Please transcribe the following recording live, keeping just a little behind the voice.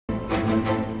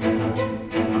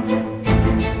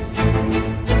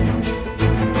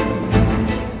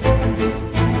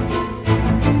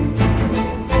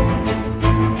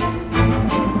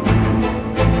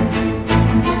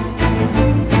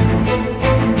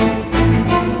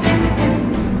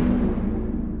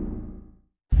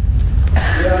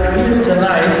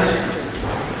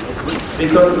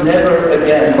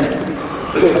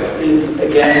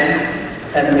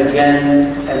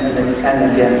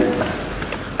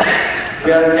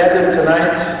We are gathered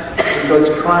tonight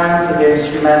because crimes against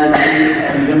humanity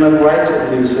and human rights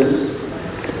abuses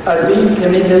are being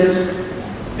committed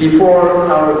before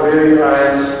our very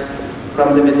eyes,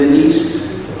 from the Middle East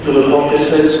to the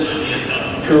Caucasus,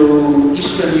 to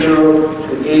Eastern Europe,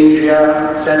 to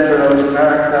Asia, Central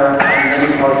America, and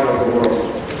many parts of the world.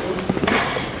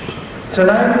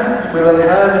 Tonight, we will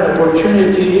have an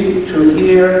opportunity to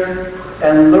hear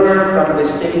and learn from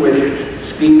distinguished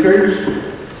speakers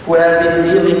who have been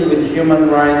dealing with human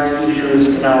rights issues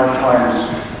in our times.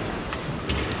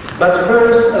 But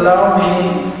first, allow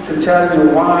me to tell you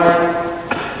why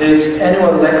this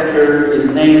annual lecture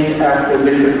is named after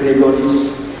Bishop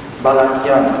Krikoris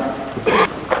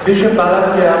Balakian. Bishop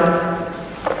Balakian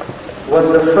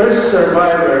was the first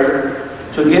survivor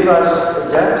to give us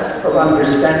a depth of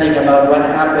understanding about what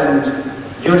happened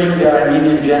during the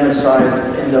Armenian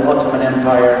genocide in the Ottoman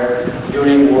Empire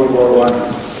during World War I,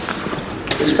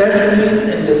 especially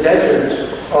in the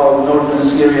deserts of northern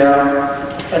Syria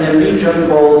and a region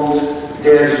called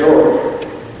Deir Zor,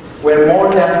 where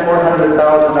more than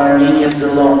 400,000 Armenians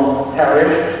alone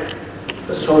perished,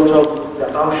 a sort of the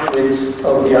Auschwitz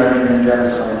of the Armenian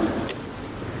genocide.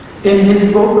 In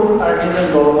his book,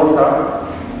 Armenian Golgotha,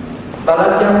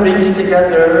 Balakian brings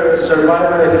together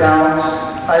survivor accounts,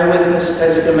 eyewitness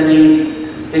testimony,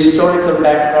 historical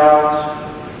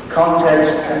background,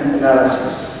 context, and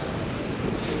analysis.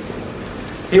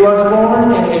 He was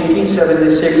born in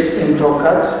 1876 in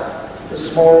Tokat, a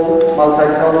small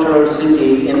multicultural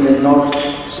city in the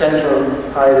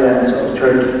north-central highlands of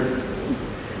Turkey.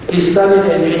 He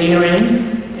studied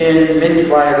engineering in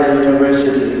Mittweida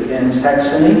University in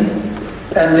Saxony,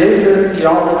 and later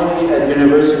theology at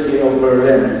University of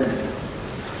Berlin.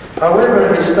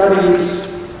 However, his studies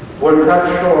were cut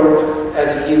short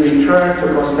as he returned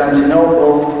to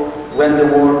Constantinople when the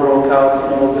war broke out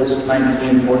in August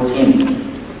 1914.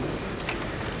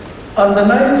 On the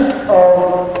night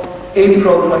of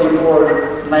April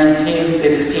 24,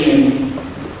 1915,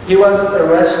 he was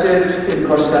arrested in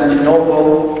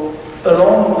Constantinople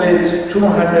along with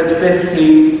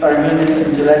 250 Armenian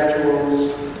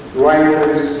intellectuals,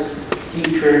 writers,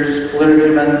 teachers,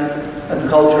 clergymen, and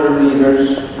cultural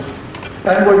leaders,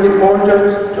 and were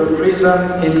deported to a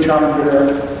prison in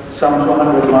Champira, some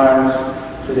 200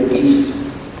 miles to the east.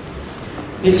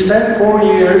 He spent 4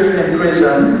 years in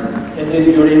prison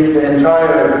during the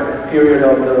entire period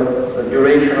of the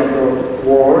duration of the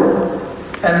war,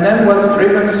 and then was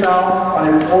driven south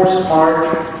on a forced march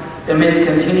amid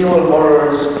continual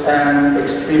horrors and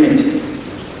extremity.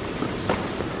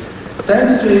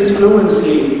 Thanks to his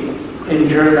fluency in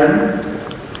German,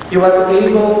 he was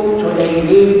able to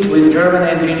engage with German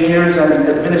engineers and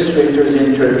administrators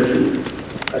in Turkey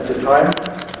at the time,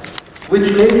 which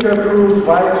later proved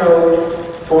vital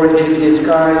for his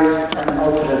disguise and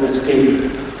ultimate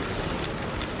escape.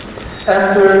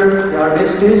 After the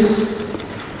armistice,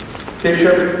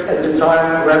 Bishop at the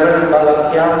time, Reverend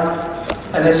Balakian,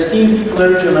 an esteemed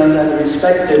clergyman and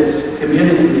respected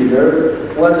community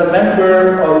leader, was a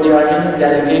member of the Armenian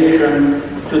delegation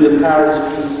to the Paris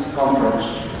Peace Conference.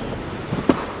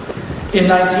 In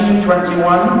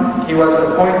 1921, he was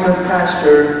appointed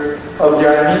pastor of the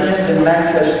Armenians in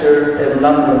Manchester and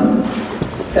London,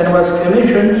 and was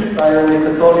commissioned by the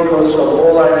Catholicos of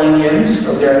all Armenians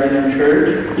of the Armenian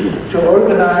Church to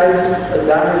organize a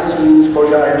diocese for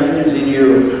the Armenians in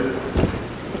Europe.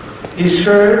 He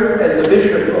served as the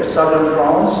Bishop of Southern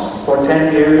France for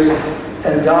 10 years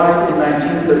and died in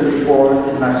 1934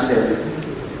 in Marseille.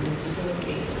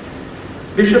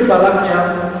 Bishop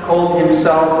Balakian called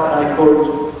himself, and I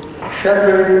quote,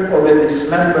 shepherd of a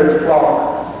dismembered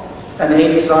flock, an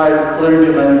exiled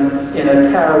clergyman in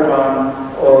a caravan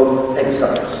of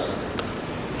exiles.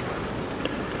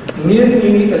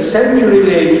 Nearly a century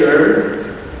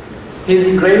later,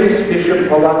 His Grace Bishop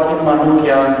Joachim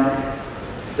Manukyan,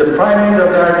 the Primate of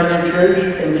the Armenian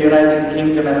Church in the United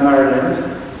Kingdom and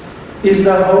Ireland, is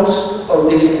the host of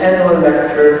this annual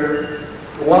lecture,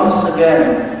 once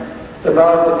again,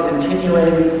 about the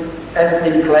continuing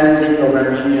ethnic cleansing of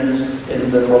Armenians in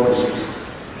the Caucasus.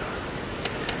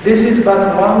 This is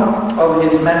but one of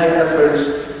his many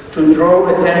efforts to draw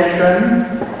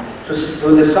attention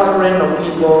to the suffering of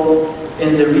people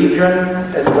in the region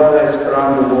as well as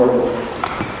around the world.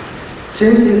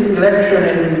 Since his election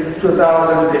in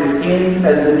 2015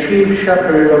 as the chief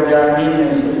shepherd of the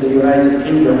Armenians in the United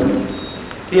Kingdom,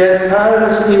 he has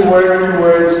tirelessly worked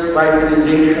towards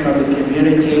vitalization of the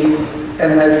community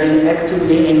and has been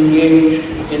actively engaged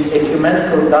in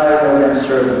ecumenical dialogue and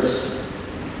service.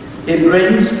 He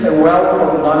brings a wealth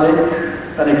of knowledge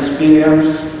and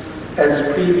experience,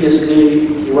 as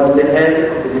previously he was the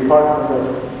head of the Department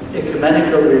of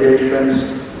Ecumenical Relations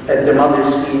at the Mother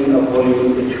See of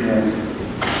Holy Trinity.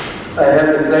 I have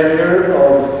the pleasure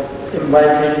of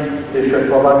inviting Bishop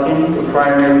Balakian, the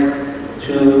Primate,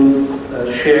 to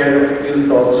share a few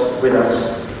thoughts with us.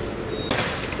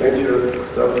 Thank you,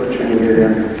 Dr.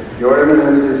 Tchilingirian. Your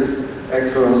Eminences,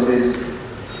 Excellencies,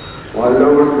 my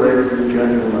lords, ladies and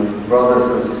gentlemen,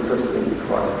 brothers and sisters in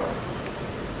Christ.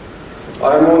 I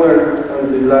am honored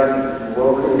and delighted to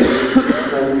welcome you to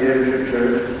St. Archbishop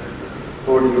Church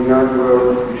for the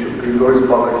inaugural Bishop Krikoris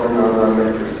Balakian online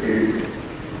lecture series.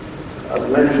 As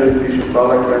mentioned, Bishop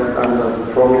Balakian stands as a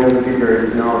prominent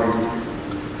figure in our history.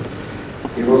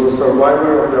 He was a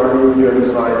survivor of the Armenian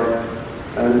genocide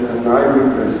and an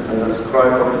eyewitness and a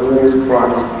scribe of numerous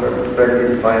crimes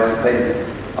perpetrated by a state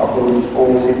upon its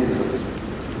own citizens.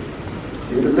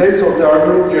 In the days of the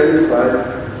Armenian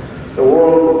genocide, the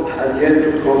world had yet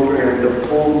to comprehend the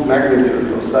full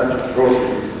magnitude of such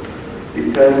atrocities.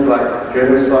 Details like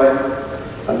genocide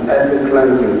and ethnic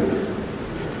cleansing,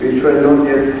 which were not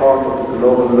yet part of the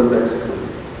global lexicon.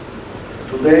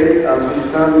 Today, as we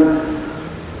stand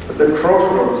at the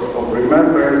crossroads of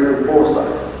remembrance and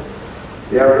foresight,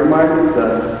 we are reminded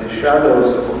that the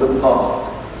shadows of the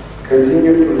past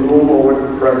continue to loom over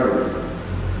the present.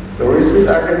 The recent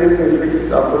agonies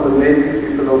inflicted upon the native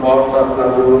people of Artsakh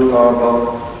and Karabakh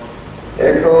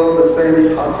echo the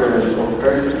same patterns of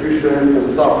persecution and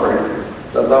suffering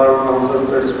that our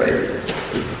ancestors faced.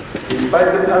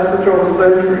 Despite the passage of a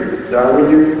century, the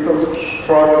Armenian people's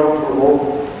struggle to hold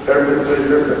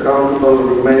perpetrators accountable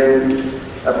remains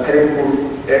a painful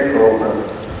echo of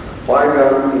the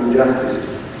bygone injustices.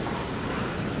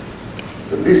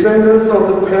 The descendants of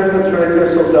the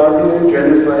perpetrators of the Armenian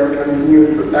genocide continue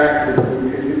to act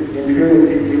with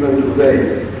impunity even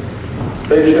today,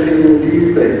 especially in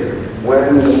these days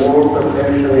when the world's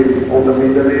attention is on the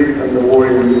Middle East and the war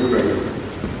in Ukraine.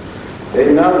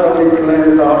 They not only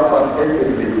claim the Artsakh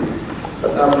ethnically,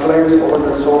 but have claims over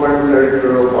the sovereign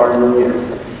territory of Armenia.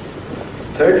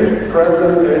 Turkish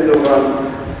President Erdogan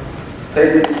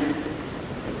stated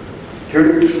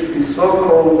during the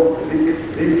so-called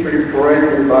victory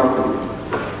parade in Baku,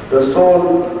 the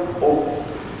soul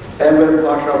of Enver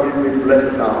Pasha will be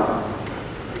blessed now.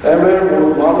 Enver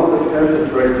was one of the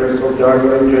perpetrators of the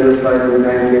Armenian genocide in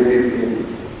 1915.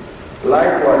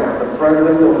 Likewise, the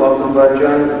president of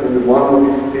Azerbaijan in one of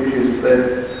his speeches said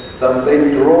that they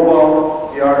drove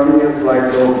out the Armenians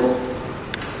like dogs.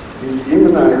 This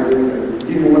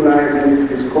dehumanizing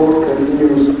his cause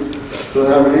continues to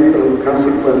have lethal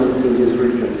consequences in this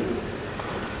region.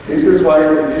 This is why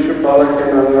the Bishop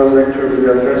Balakian annual lecture will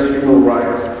address human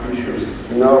rights issues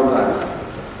in our times,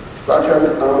 such as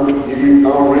the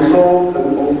unresolved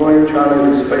and ongoing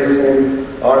challenges facing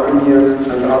Armenians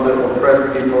and other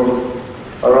oppressed people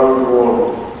around the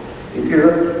world. It is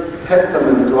a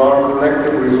testament to our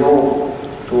collective resolve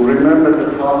to remember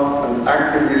the past and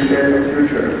actively shape the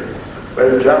future,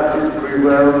 where justice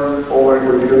prevails over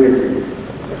impunity.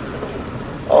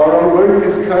 Our ongoing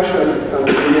discussions and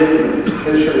engagement,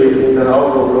 especially in the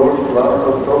House of Lords last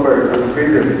October and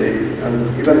previously,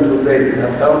 and even today,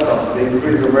 have helped us to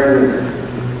increase awareness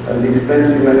and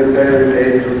extend humanitarian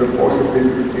aid to the forcibly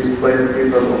displaced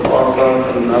people of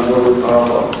Artsakh and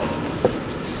Nagorno-Karabakh.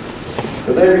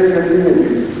 Today we continue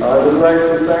this. I would like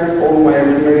to thank all my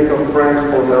ecumenical friends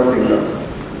for helping us,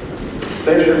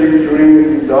 especially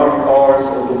during the dark hours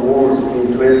of the wars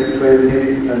in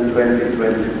 2020 and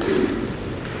 2022.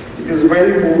 It is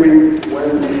very moving when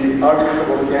the Archbishop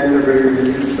of Canterbury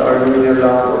visited Armenia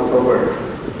last October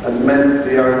and met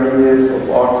the Armenians of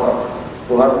Artsakh,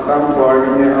 who had come to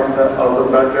Armenia after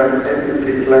Azerbaijan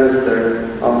ethnically cleansed their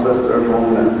ancestral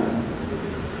homeland.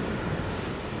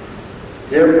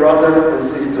 Dear brothers and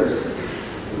sisters,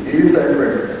 these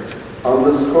efforts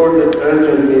underscore the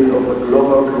urgent need of a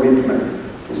global commitment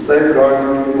to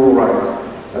safeguarding human rights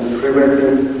and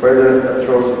preventing further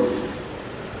atrocities.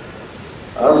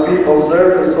 As we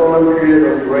observe the solemn period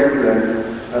of Great Lent,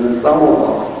 and some of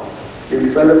us will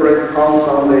celebrate Palm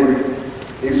Sunday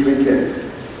this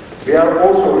weekend, we are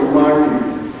also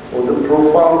reminded of the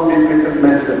profound biblical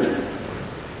message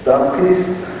that peace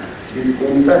is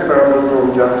inseparable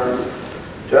from justice.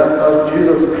 Just as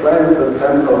Jesus cleansed the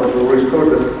temple to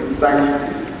restore its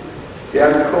sanctity, we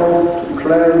are called to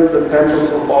cleanse the temples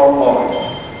of our hearts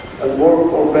and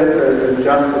work for better and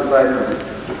just societies,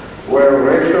 where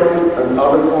racial and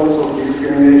other forms of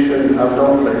discrimination have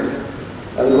no place,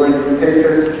 and where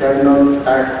dictators cannot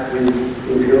act with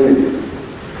impunity.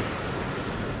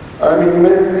 I am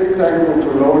immensely thankful to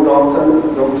Lord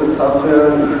Alton, Dr.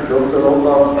 Tatoyan, Dr.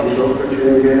 Ombudsman, and Dr.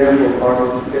 Tchilingirian for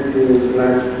participating in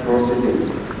tonight's proceedings.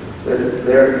 that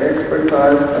their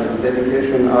expertise and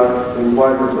dedication are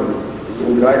invaluable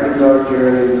in guiding our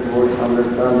journey towards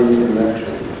understanding and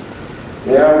action.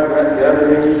 They are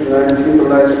gathering tonight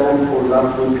symbolize hope for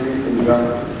lasting peace and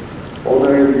justice,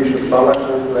 honoring Bishop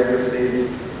Balakian's legacy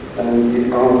and the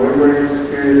unwavering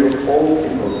spirit of all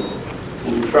peoples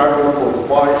who struggle and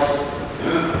fight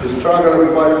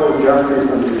for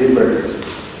justice and liberties.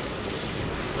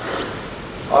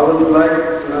 I would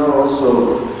like now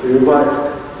also to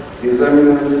invite His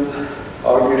Eminence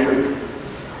Archbishop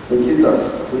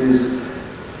Krikoris, who is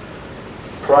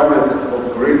Primate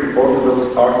of Greek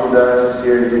Orthodox Archdiocese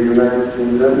here in the United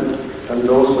Kingdom, and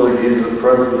also he is the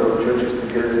President of Churches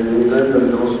Together in England,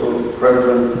 and also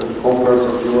President of Conference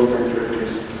of European Churches.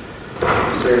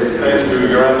 Thank you,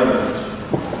 Your Eminence.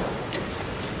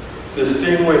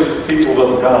 Distinguished people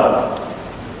of God,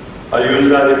 I use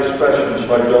that expression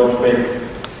so I don't make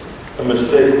a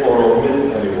mistake or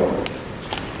omit anyone.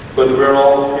 But we're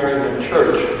all here in the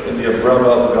church in the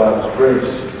umbrella of God's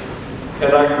grace.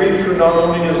 And I greet you not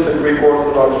only as the Greek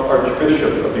Orthodox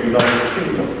Archbishop of the United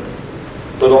Kingdom,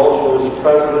 but also as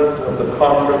President of the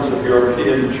Conference of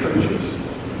European Churches,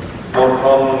 more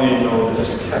commonly known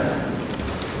as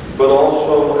KEC, but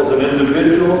also as an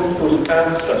individual whose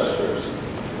ancestors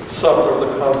suffered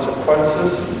the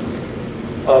consequences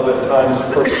of at times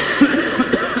persecution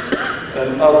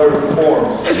and other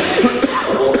forms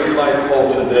of what we might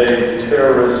call today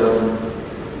terrorism,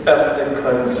 ethnic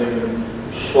cleansing,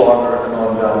 slaughter, and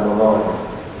on down the line.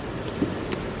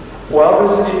 Well,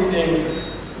 this evening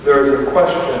there is a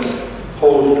question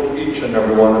posed to each and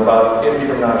every one about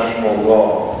international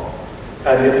law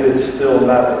and if it still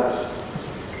matters.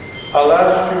 I'll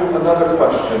ask you another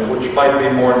question which might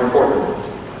be more important.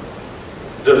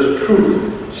 Does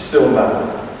truth still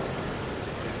matter?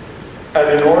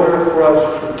 And in order for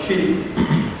us to keep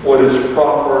what is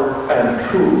proper and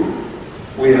true,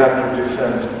 we have to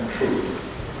defend truth.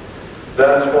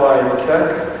 That's why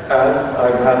KEC, and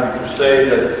I'm happy to say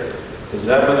that His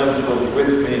Eminence was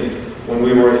with me when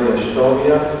we were in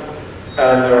Estonia,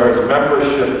 and there is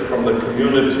membership from the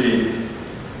community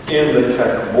in the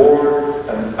KEC board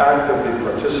and actively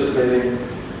participating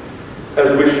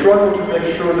as we struggle to make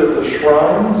sure that the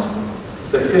shrines,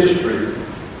 the history,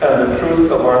 and the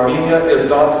truth of Armenia is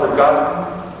not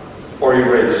forgotten or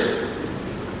erased.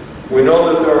 We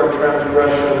know that there are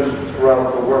transgressions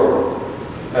throughout the world,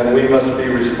 and we must be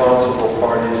responsible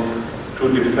parties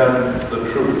to defend the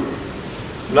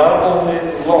truth. Not only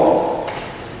law,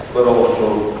 but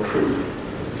also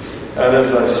truth. And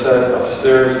as I said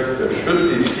upstairs, there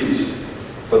should be peace,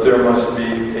 but there must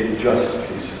be a just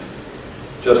peace.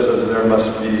 Just as there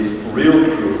must be real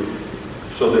truth,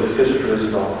 so that history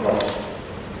is not lost.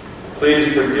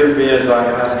 Please forgive me as I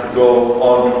have to go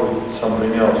on to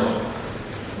something else.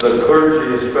 The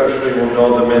clergy especially will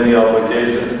know the many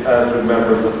obligations as do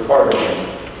members of Parliament.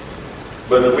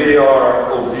 But we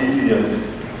are obedient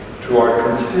to our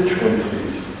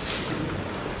constituencies.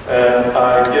 And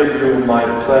I give you my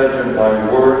pledge and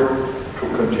my word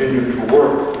to continue to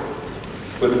work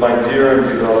with my dear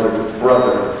and beloved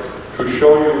brother to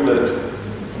show you that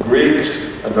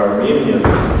Greeks and Armenians,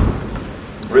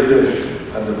 British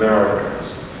and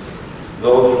Americans,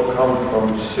 those who come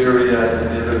from Syria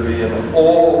and Italy and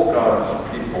all God's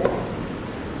people,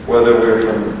 whether we're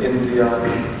from India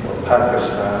or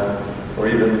Pakistan or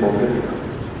even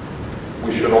Bolivia,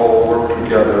 we should all work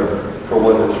together for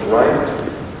what is right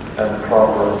and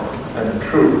proper and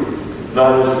true,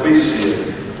 not as we see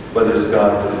it, but as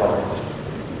God defines.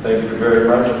 Thank you very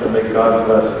much, and may God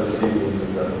bless this evening's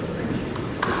event.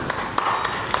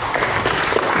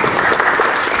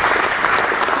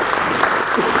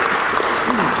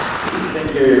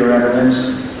 Thank you, Your Eminence.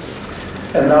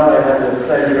 And now I have the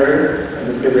pleasure and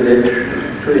the privilege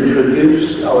to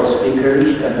introduce our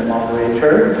speakers and the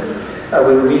moderator. I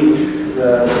will read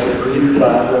the brief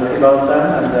biography about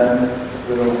them, and then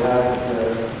we will have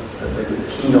the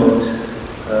keynote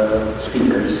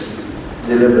speakers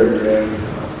deliver their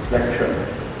lecture.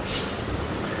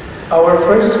 Our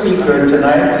first speaker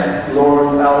tonight,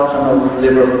 Lord Alton of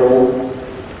Liverpool,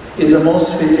 is a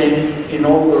most fitting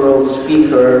inaugural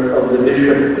speaker of the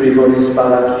Bishop Krikoris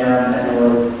Balakian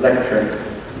annual lecture.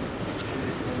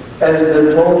 As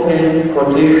the Tolkien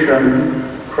quotation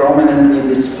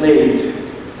prominently displayed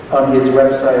on his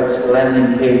website's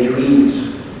landing page reads,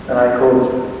 and I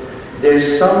quote,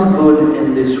 "There's some good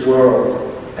in this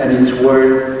world, and it's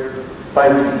worth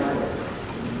fighting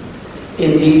for."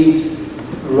 Indeed,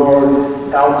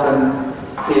 Lord Alton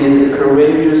is a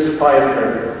courageous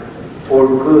fighter for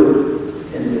good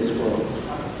in this world,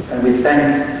 and we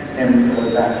thank him for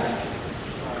that.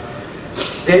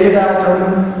 David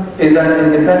Alton is an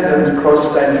independent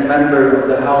crossbench member of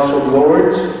the House of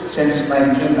Lords since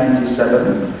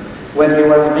 1997, when he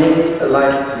was made a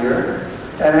life peer,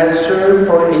 and has served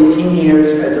for 18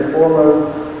 years as a former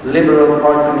Liberal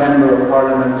Party Member of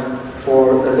Parliament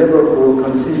for the Liverpool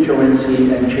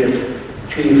constituency and Chief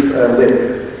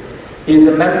Whip. He is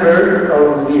a member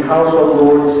of the House of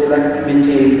Lords Select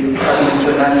Committee on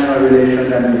International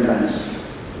Relations and Defence.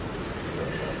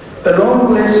 A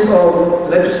long list of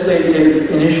legislative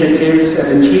initiatives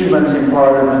and achievements in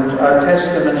Parliament are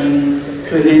testimony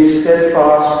to his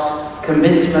steadfast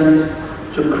commitment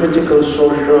to critical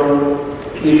social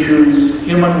issues,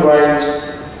 human rights,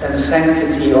 and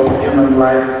sanctity of human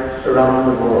life around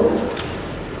the world.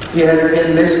 He has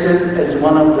been listed as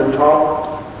one of the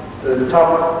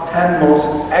top 10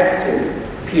 most active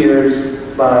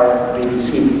peers by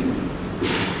BBC.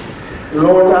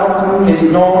 Lord Alton is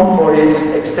known for his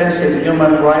extensive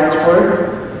human rights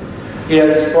work. He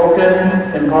has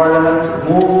spoken in Parliament,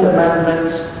 moved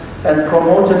amendments, and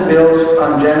promoted bills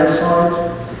on genocide,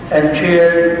 and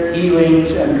chaired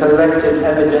hearings and collected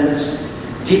evidence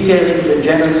detailing the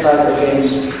genocide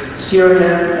against Syrian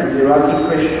and Iraqi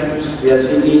Christians,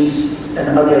 Yazidis,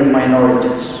 and other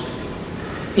minorities.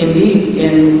 Indeed,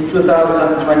 in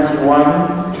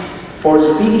 2021, for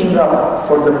speaking up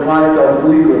for the plight of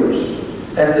Uyghurs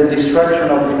and the destruction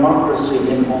of democracy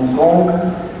in Hong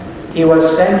Kong, he was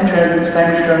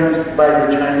sanctioned by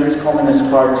the Chinese Communist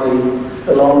Party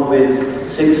along with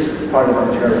 6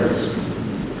 parliamentarians.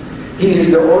 He is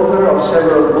the author of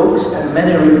several books and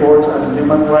many reports on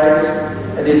human rights,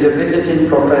 and is a visiting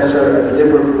professor at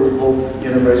Liverpool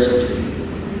University.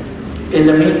 In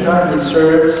the meantime, he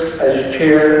serves as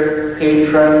chair,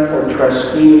 patron, or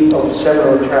trustee of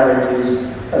several charities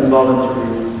and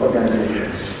voluntary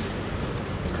organizations.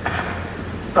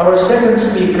 Our second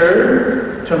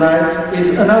speaker tonight is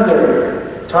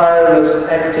another tireless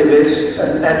activist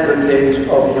and advocate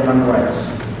of human rights.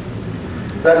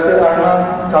 Dr.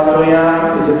 Arman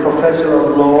Tatoyan is a professor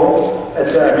of law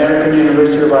at the American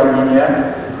University of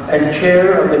Armenia and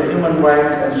chair of the Human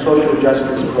Rights and Social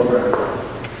Justice Program.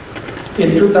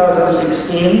 In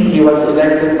 2016, he was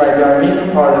elected by the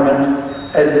Armenian Parliament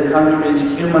as the country's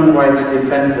human rights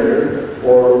defender,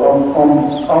 or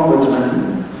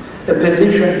Ombudsman, a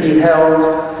position he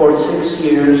held for 6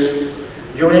 years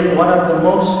during one of the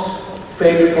most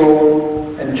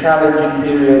fateful and challenging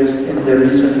periods in the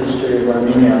recent history of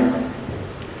Armenia.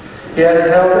 He has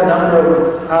held a number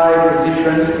of high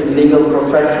positions in legal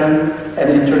profession and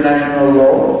international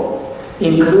law,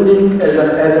 including as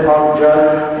an ad hoc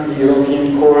judge in the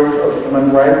European Court of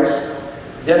Human Rights,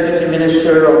 Deputy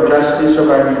Minister of Justice of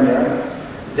Armenia,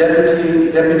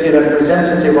 Deputy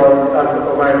Representative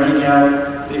of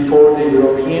Armenia before the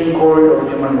European Court of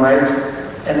Human Rights,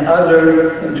 and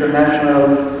other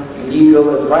international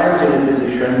legal advisory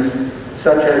positions,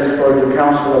 such as for the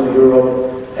Council of Europe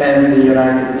and the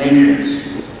United Nations.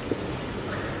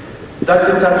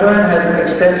 Dr. Tatoyan has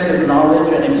extensive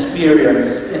knowledge and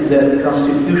experience in the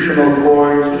Constitutional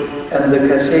Court and the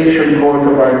Cassation Court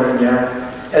of Armenia,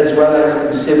 as well as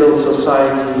in civil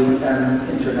society and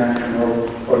international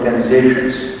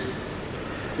organizations.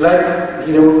 Like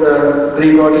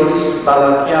Krikoris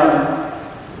Balakian,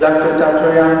 Dr.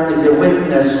 Tatoyan is a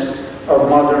witness of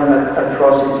modern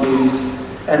atrocities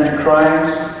and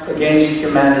crimes against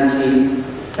humanity,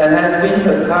 and has been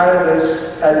a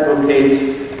tireless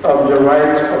advocate of the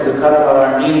rights of the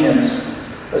Karabakh Armenians,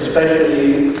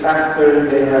 especially after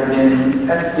they have been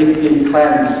ethnically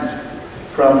cleansed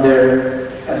from their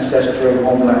ancestral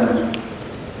homeland.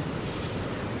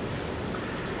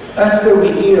 After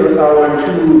we hear our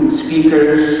 2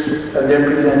 speakers and their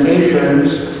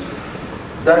presentations,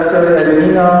 Dr.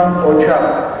 Elvina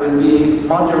Ochak will be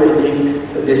moderating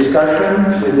the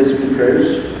discussion with the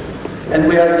speakers, and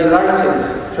we are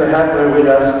delighted to have her with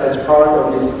us as part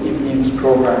of this evening's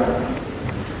program.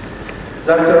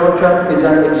 Dr. Ochak is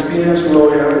an experienced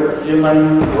lawyer,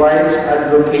 human rights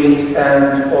advocate,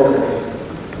 and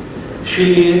author.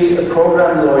 She is a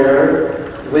program lawyer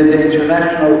with the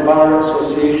International Bar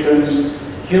Association's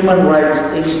Human Rights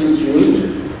Institute,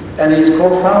 and is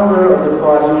co-founder of the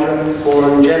Coalition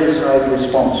for Genocide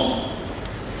Response.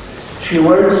 She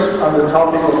works on the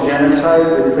topic of genocide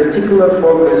with particular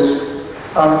focus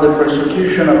on the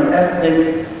persecution of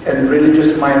ethnic and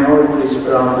religious minorities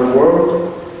around the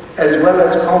world, as well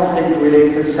as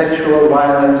conflict-related sexual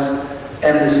violence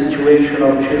and the situation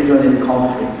of children in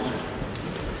conflict.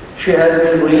 She has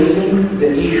been raising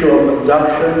the issue of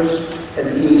abductions and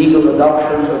illegal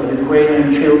adoptions of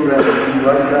Ukrainian children in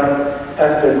Russia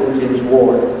after Putin's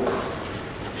war.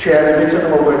 She has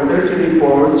written over 30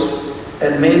 reports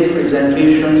and made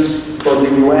presentations for the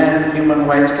UN Human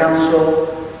Rights Council,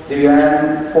 the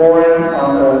UN Forum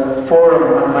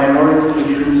on Minority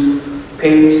Issues,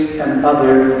 PACE, and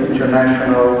other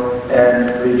international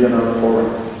and regional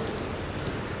forums.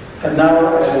 And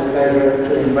now I have the pleasure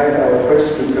to invite our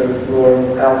first speaker,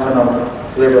 Lord Alton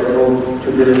of Liverpool,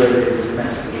 to deliver his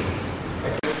message.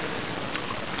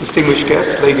 Distinguished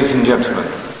guests, ladies and gentlemen,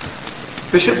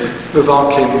 Bishop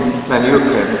Balakian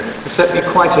has set me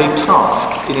quite a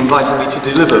task in inviting me to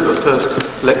deliver the first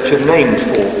lecture named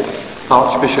for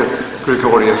Archbishop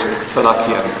Krikoris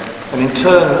Balakian. And in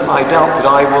turn, I doubt that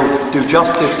I will do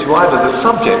justice to either the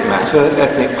subject matter,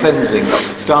 ethnic cleansing,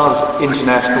 does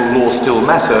international law still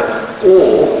matter,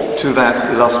 or to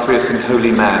that illustrious and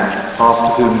holy man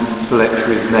after whom the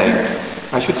lecture is named.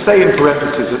 I should say in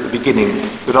parentheses at the beginning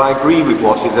that I agree with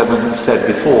what His Eminence said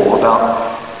before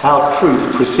about how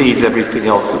truth precedes everything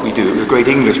else that we do. It was a great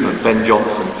Englishman, Ben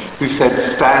Jonson, who said,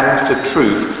 "Stand for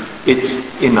truth, it's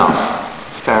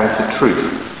enough. Stand for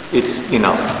truth, it's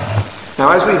enough."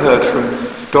 Now, as we heard from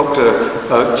Dr.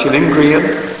 Tchilingirian,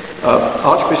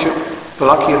 Archbishop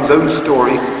Balakian's own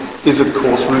story is, of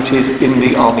course, rooted in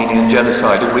the Armenian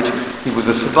Genocide, of which he was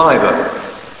a survivor.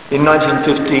 In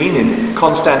 1915, in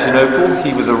Constantinople,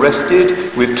 he was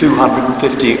arrested with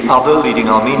 250 other leading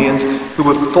Armenians who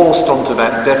were forced onto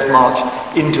that death march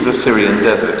into the Syrian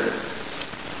desert.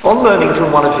 On learning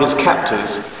from one of his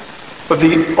captors of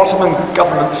the Ottoman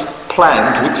government's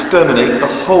plan to exterminate the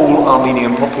whole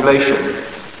Armenian population,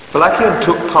 Balakian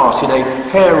took part in a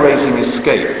hair-raising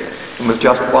escape and was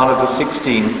just one of the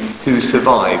 16 who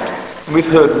survived. And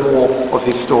we've heard more of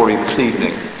his story this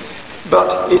evening.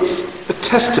 But it's a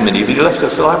testimony that he left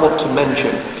us that I want to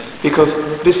mention, because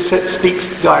this speaks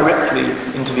directly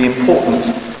into the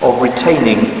importance of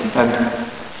retaining and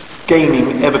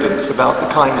gaining evidence about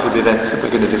the kinds of events that we're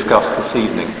going to discuss this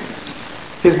evening.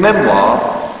 His memoir,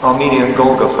 Armenian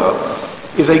Golgotha,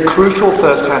 is a crucial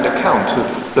first-hand account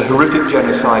of the horrific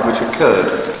genocide which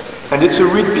occurred, and it's a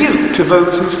rebuke to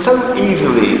those who so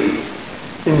easily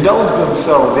indulge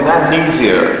themselves in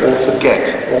amnesia or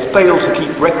forget or fail to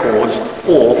keep records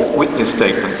or witness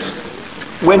statements.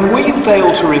 When we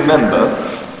fail to remember,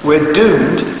 we're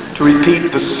doomed to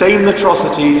repeat the same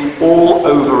atrocities all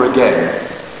over again.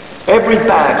 Every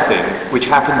bad thing which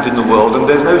happens in the world, and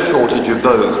there's no shortage of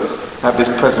those at this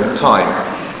present time,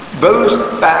 those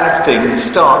bad things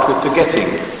start with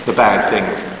forgetting the bad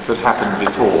things that happened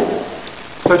before.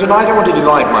 So tonight I want to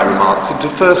divide my remarks into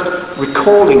first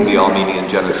recalling the Armenian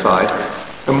genocide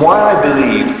and why I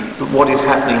believe that what is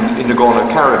happening in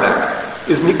Nagorno-Karabakh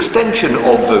is an extension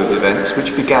of those events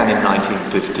which began in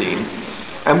 1915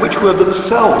 and which were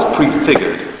themselves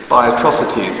prefigured by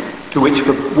atrocities to which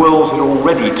the world had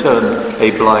already turned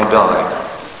a blind eye.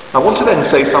 I want to then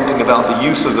say something about the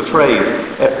use of the phrase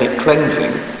ethnic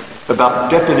cleansing, about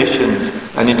definitions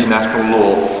and international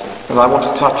law, and I want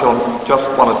to touch on just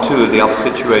one or two of the other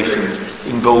situations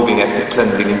involving ethnic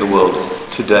cleansing in the world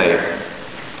today.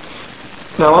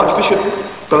 Now, Archbishop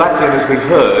Balakian, as we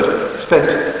heard,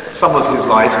 spent some of his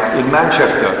life in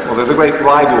Manchester. Well, there's a great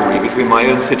rivalry between my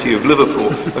own city of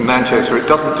Liverpool and Manchester. It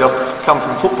doesn't just come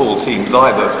from football teams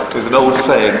either. There's an old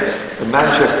saying, a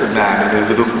Manchester man and a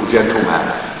Liverpool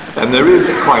gentleman. And there is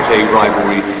quite a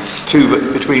rivalry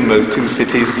between those two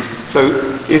cities. So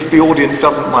if the audience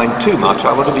doesn't mind too much,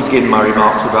 I want to begin my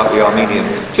remarks about the Armenian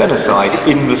genocide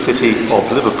in the city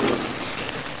of Liverpool.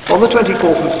 On the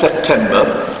 24th of September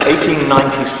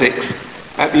 1896,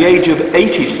 at the age of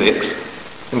 86,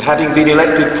 and having been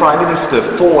elected Prime Minister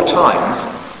 4 times,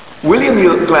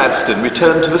 William Gladstone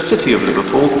returned to the city of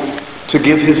Liverpool to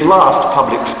give his last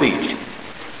public speech.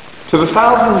 To the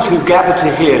thousands who gathered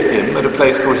to hear him at a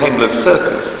place called Hengler's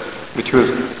Circus, which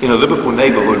was in a Liverpool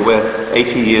neighbourhood where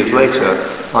 80 years later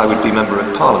I would be Member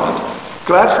of Parliament,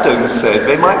 Gladstone said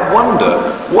they might wonder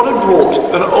what had brought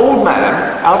an old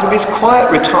man out of his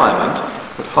quiet retirement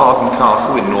at Harden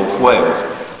Castle in North Wales.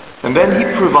 And then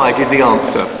he provided the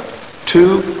answer: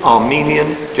 2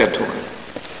 Armenian gentlemen.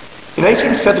 In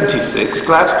 1876,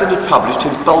 Gladstone had published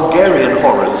his Bulgarian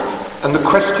Horrors and the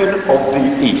Question of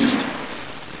the East.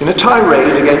 In a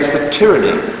tirade against the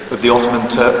tyranny of the Ottoman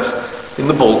Turks in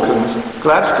the Balkans,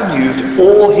 Gladstone used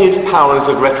all his powers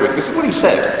of rhetoric. This is what he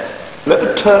said: "Let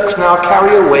the Turks now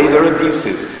carry away their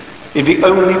abuses in the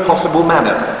only possible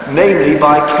manner, namely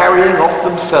by carrying off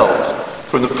themselves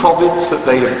from the province that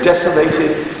they have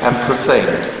desolated and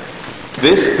profaned.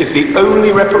 This is the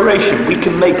only reparation we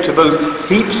can make to those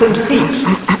heaps and heaps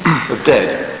of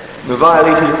dead, the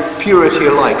violated purity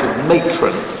alike of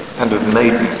matron and of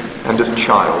maiden and of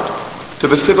child, to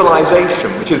the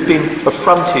civilization which has been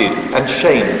affronted and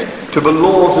shamed to the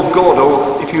laws of God,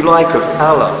 or, if you like, of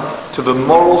Allah, to the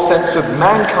moral sense of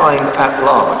mankind at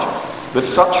large, that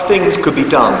such things could be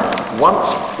done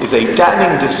once is a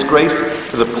damning disgrace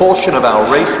to the portion of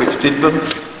our race which did them,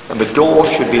 and the door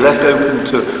should be left open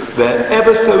to their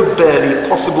ever so barely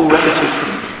possible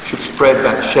repetition should spread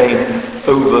that shame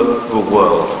over the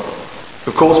world.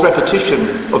 Of course, repetition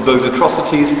of those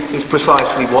atrocities is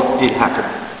precisely what did happen.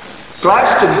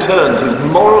 Gladstone turned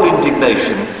his moral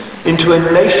indignation into a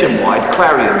nationwide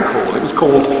clarion call. It was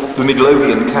called the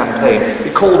Midlothian Campaign.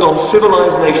 It called on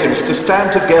civilized nations to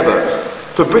stand together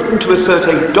for Britain to assert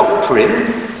a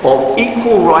doctrine of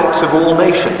equal rights of all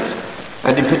nations,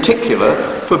 and in particular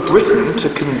for Britain to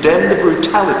condemn the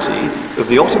brutality of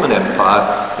the Ottoman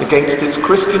Empire against its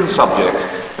Christian subjects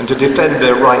and to defend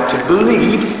their right to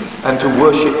believe and to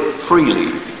worship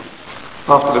freely.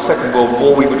 After the Second World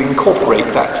War, we would incorporate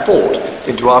that thought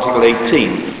into Article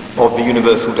 18 of the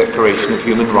Universal Declaration of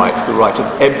Human Rights, the right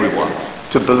of everyone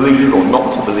to believe or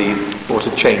not to believe or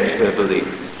to change their belief.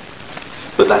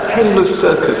 But that Himmler's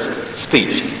circus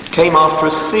speech came after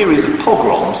a series of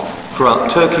pogroms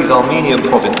throughout Turkey's Armenian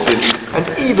provinces and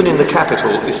even in the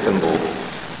capital, Istanbul.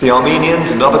 The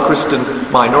Armenians and other Christian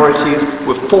minorities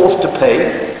were forced to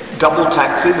pay double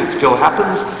taxes. It still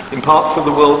happens in parts of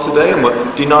the world today, and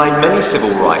were denied many civil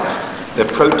rights. Their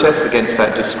protests against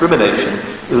that discrimination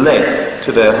led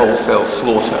to their wholesale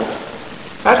slaughter.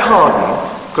 At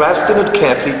Hardin, Gladstone had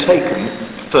carefully taken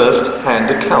first-hand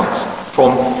accounts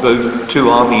from those two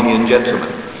Armenian gentlemen.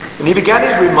 And he began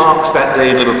his remarks that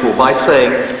day in Liverpool by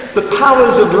saying, "The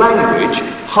powers of language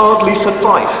hardly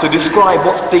suffice to describe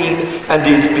what's been and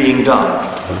is being done.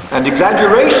 And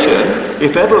exaggeration,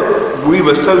 if ever we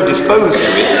were so disposed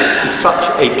to it, is such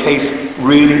a case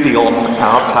really beyond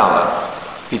our power."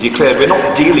 He declared, "We're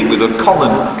not dealing with a common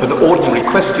and ordinary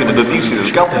question of abuses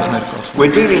of government.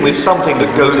 We're dealing with something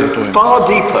that goes far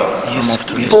deeper.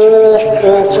 4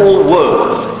 awful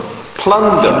words: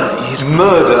 plunder,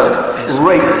 murder,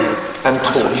 rape, and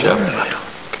torture."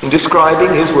 In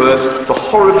describing his words, the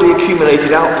horribly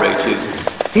accumulated outrages,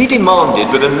 he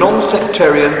demanded that a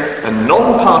non-sectarian and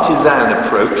non-partisan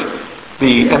approach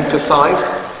be emphasized,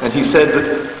 and he said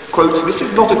that, quotes, "This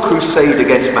is not a crusade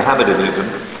against Mohammedanism.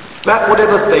 That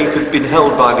whatever faith had been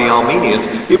held by the Armenians,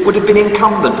 it would have been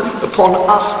incumbent upon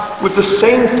us with the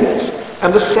same force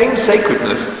and the same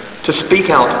sacredness to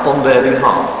speak out on their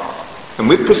behalf." And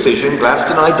with precision,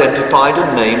 Gladstone identified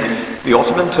and named the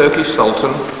Ottoman Turkish Sultan,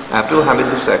 Abdülhamid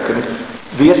II,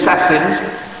 the assassins,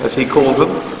 as he called them,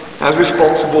 as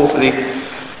responsible for the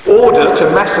order to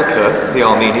massacre the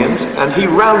Armenians, and he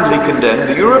roundly condemned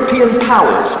the European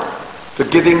powers for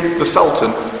giving the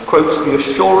Sultan, quotes, "the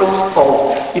assurance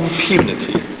of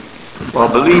impunity." While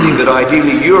believing that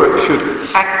ideally Europe should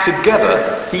act together,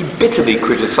 he bitterly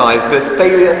criticized their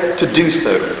failure to do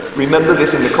so. Remember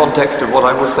this in the context of what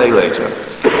I will say later.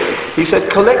 He said,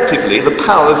 "Collectively, the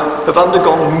powers have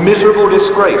undergone miserable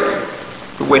disgrace.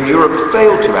 But when Europe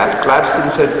failed to act,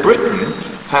 Gladstone said Britain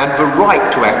had the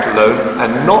right to act alone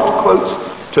and not, quotes,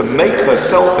 to make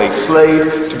herself a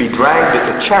slave to be dragged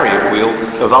at the chariot wheel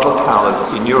of other powers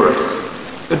in Europe."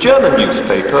 A German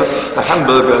newspaper, the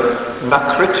Hamburger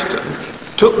Nachrichten,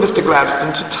 took Mr.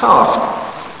 Gladstone to task.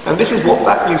 And this is what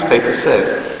that newspaper said: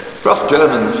 "For us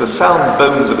Germans, the sound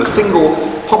bones of a single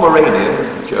Pomeranian,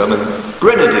 German,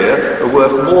 grenadier are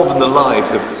worth more than the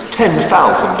lives of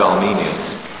 10,000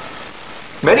 Armenians."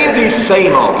 Many of these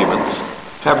same arguments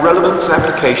have relevance and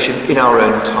application in our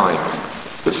own times.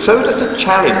 But so does the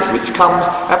challenge which comes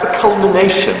at the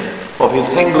culmination of his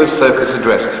Himmler's circus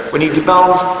address, when he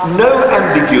demands no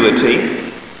ambiguity,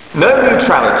 no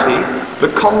neutrality,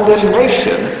 but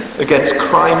condemnation against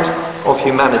crimes of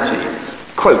humanity.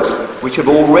 Quotes which have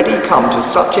already come to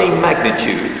such a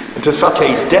magnitude and to such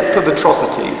a depth of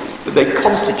atrocity that they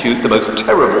constitute the most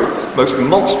terrible, most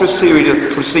monstrous series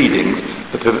of proceedings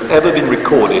that have ever been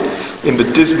recorded in the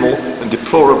dismal and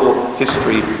deplorable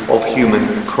history of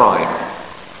human crime.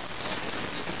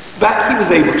 That he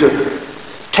was able to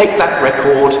take that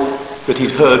record that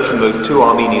he'd heard from those two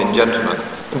Armenian gentlemen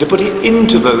and to put it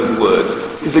into those words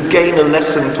is again a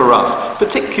lesson for us,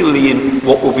 particularly in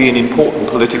what will be an important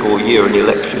political year, an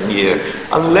election year.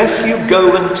 Unless you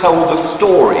go and tell the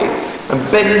story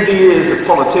and bend the ears of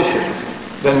politicians,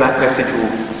 then that message will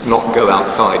not go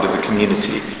outside of the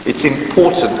community. It's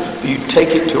important that you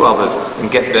take it to others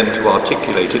and get them to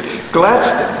articulate it.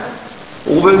 Gladstone,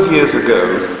 all those years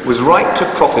ago, was right to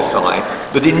prophesy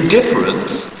that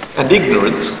indifference and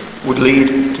ignorance would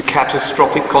lead to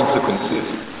catastrophic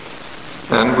consequences.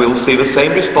 And we'll see the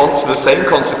same response and the same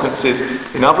consequences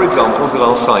in other examples that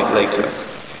I'll cite later.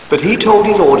 But he told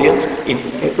his audience in,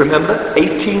 remember,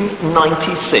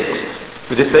 1896,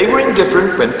 that if they were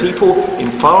indifferent when people in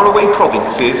faraway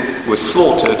provinces were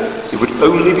slaughtered, it would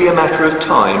only be a matter of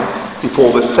time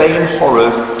before the same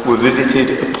horrors were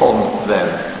visited upon them.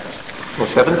 Well,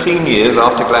 17 years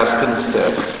after Gladstone's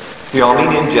death, the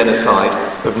Armenian genocide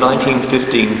of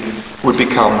 1915 would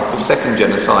become the second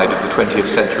genocide of the 20th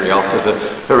century after the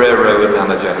Herero and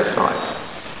Nama genocides.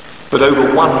 But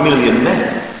over 1 million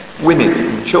men, women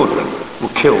and children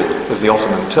were killed as the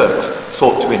Ottoman Turks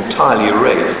sought to entirely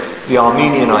erase the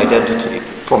Armenian identity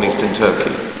from eastern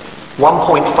Turkey.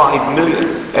 1.5 million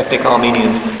ethnic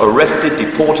Armenians arrested,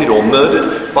 deported or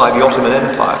murdered by the Ottoman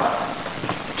Empire.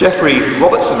 Jeffrey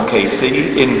Robertson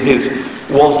KC, in his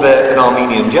Was There an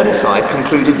Armenian Genocide,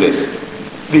 concluded this: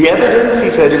 "The evidence,"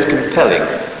 he said, "is compelling.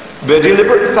 The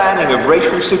deliberate fanning of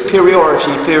racial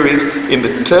superiority theories in the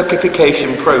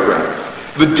Turkification program,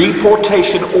 the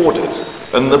deportation orders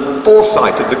and the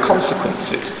foresight of the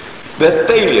consequences, their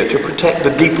failure to protect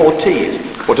the deportees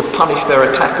or to punish their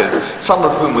attackers, some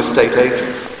of whom were state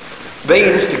agents.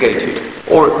 They instigated,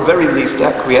 or at very least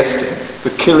acquiesced in, the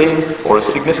killing or a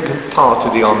significant part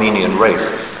of the Armenian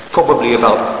race, probably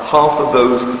about half of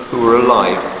those who were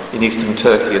alive in eastern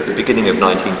Turkey at the beginning of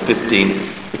 1915.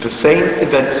 If the same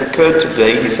events occurred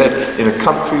today," he said, "in a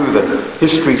country with a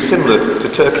history similar to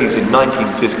Turkey's in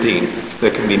 1915, there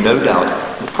can be no doubt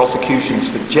that prosecutions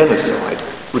for genocide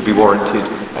would be warranted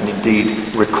and indeed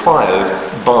required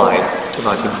by the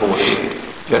 1948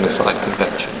 Genocide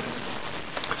Convention."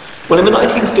 Well, in the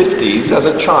 1950s, as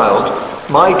a child,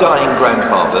 my dying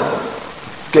grandfather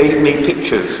gave me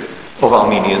pictures of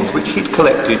Armenians which he'd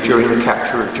collected during the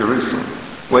capture of Jerusalem,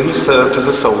 where he served as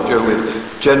a soldier with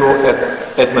General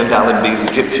Edmund Allenby's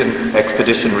Egyptian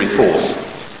Expeditionary Force.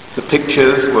 The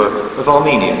pictures were of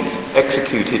Armenians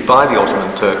executed by the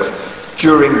Ottoman Turks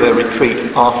during their retreat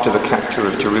after the capture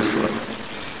of Jerusalem.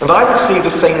 And I would see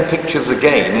the same pictures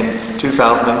again in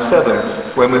 2007,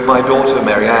 when with my daughter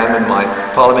Marianne and my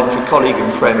parliamentary colleague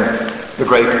and friend, the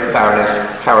great Baroness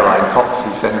Caroline Cox,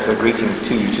 who sends her greetings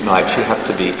to you tonight. She has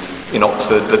to be in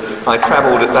Oxford, but I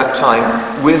travelled at that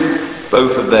time with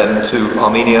both of them to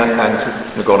Armenia and to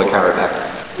Nagorno-Karabakh.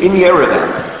 In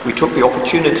Yerevan, we took the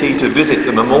opportunity to visit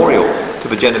the memorial to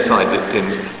the genocide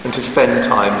victims and to spend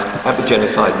time at the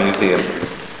Genocide Museum.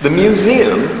 The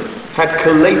museum had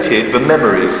collated the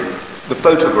memories, the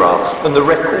photographs and the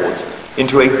records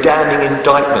into a damning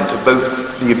indictment of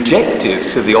both the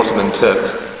objectives of the Ottoman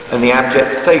Turks and the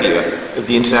abject failure of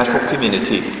the international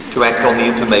community to act on the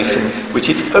information which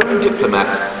its own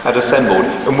diplomats had assembled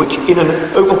and which in an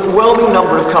overwhelming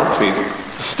number of countries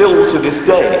still to this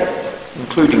day,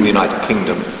 including the United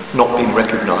Kingdom, not been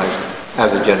recognised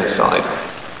as a genocide.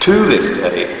 To this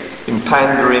day, in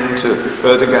pandering to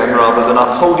Erdogan rather than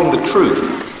upholding the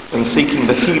truth and seeking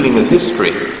the healing of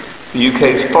history, the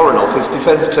UK's Foreign Office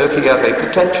defends Turkey as a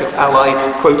potential ally,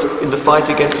 quote, in the fight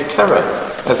against terror,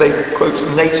 as a, quote,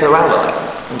 NATO ally,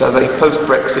 and as a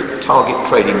post-Brexit target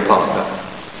trading partner.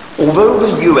 Although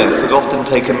the US has often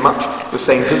taken much the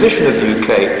same position as the UK,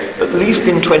 at least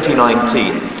in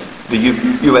 2019, the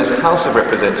US House of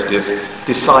Representatives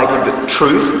decided that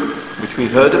truth, which we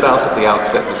heard about at the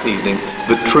outset this evening,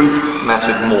 that truth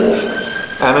mattered more.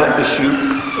 Anna Eshoo,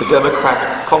 a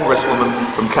Democrat congresswoman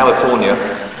from California,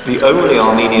 the only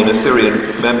Armenian Assyrian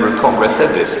member of Congress,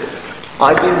 said this: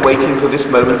 "I've been waiting for this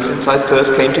moment since I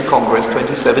first came to Congress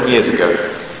 27 years ago.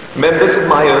 Members of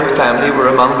my own family were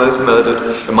among those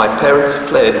murdered, and my parents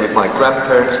fled with my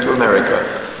grandparents to America.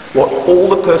 What all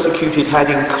the persecuted had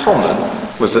in common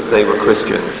was that they were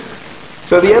Christians."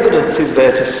 So the evidence is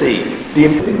there to see. The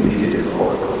things he did is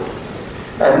horrible.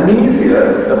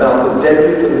 Amnesia about the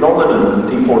deadly phenomenon of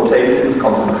deportations,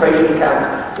 concentration camps,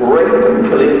 rape and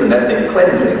killings and ethnic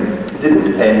cleansing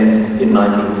didn't end in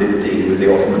 1915 with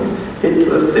the Ottomans.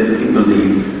 Hitler simply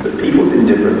believed that people's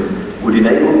indifference would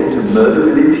enable him to murder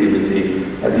with impunity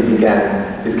as he began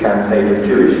his campaign of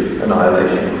Jewish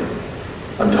annihilation.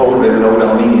 I'm told there's an old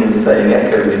Armenian saying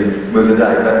echoed in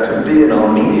Muzadai that to be an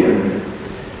Armenian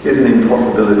is an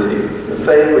impossibility, a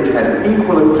saying which had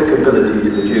equal applicability to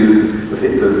the Jews of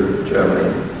Hitler's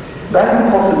Germany. That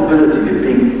impossibility of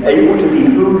being able to be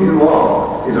who you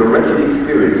are is a wretched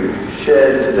experience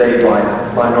shared today by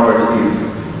minorities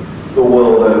the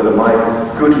world over. My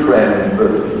good friend, the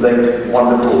late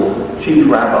wonderful Chief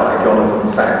Rabbi Jonathan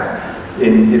Sachs,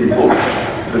 in his book,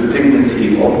 The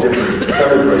Dignity of Difference,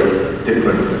 celebrates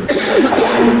difference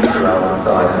in our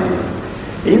society.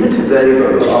 Even today,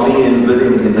 though, Armenians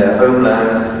living in their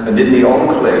homeland and in the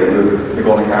enclave of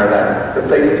Nagorno-Karabakh have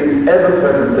faced the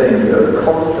ever-present danger of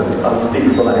constant,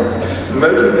 unspeakable acts,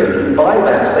 motivated by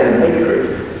that same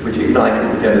hatred which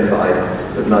ignited the genocide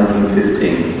of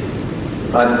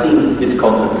 1915. I've seen its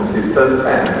consequences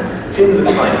firsthand in the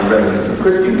tiny remnants of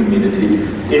Christian communities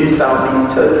in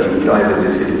southeast Turkey, which I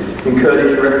visited, in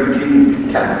Kurdish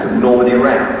refugee camps in northern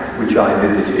Iraq, which I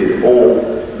visited, or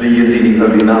the Yazidi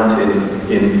Holy Mountain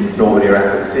in northern Iraq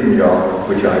at Sinjar,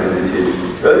 which I visited.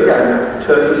 Erdogan's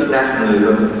Turkish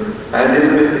nationalism and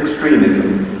Islamist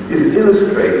extremism is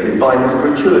illustrated by his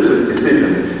gratuitous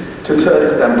decision to turn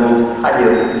Istanbul's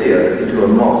Hagia Sophia into a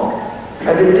mosque,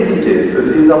 and indicative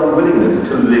of his unwillingness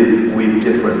to live with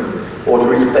difference or to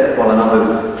respect one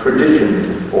another's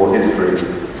traditions or history.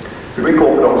 The Greek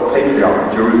Orthodox Patriarch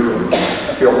of Jerusalem,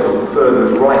 Theophilus III,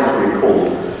 was right to recall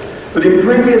that in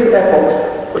previous epochs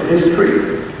of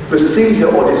history, the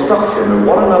seizure or destruction of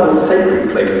one another's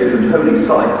sacred places and holy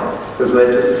sites has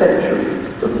led to centuries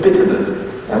of bitterness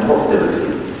and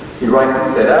hostility. He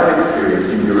rightly said, our experience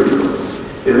in Jerusalem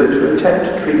is that to attempt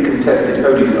to treat contested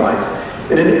holy sites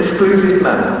in an exclusive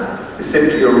manner is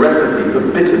simply a recipe for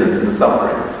bitterness and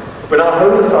suffering. When our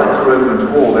holy sites are open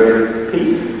to all, there is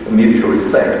peace and mutual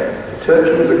respect.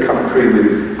 Turkey is a country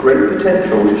with great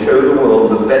potential to show the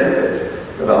world the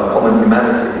benefits of our common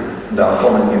humanity and our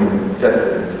common human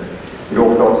destiny. The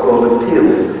Orthodox world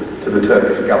appeals to the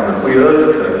Turkish government. We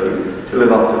urge Turkey to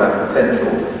live up to that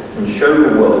potential and show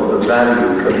the world the value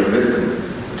of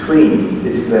coexistence between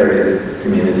its various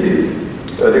communities.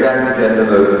 Erdogan's agenda,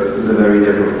 though, is a very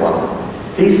different one.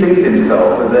 He sees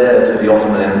himself as heir to the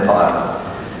Ottoman Empire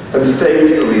and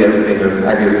staged the reopening of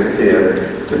Hagia Sophia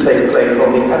to take place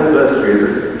on the anniversary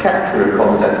of the capture of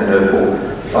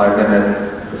Constantinople by Mehmed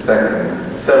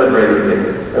II, celebrating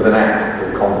it as an act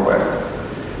of conquest.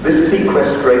 This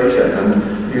sequestration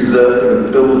and usurping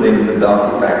of buildings and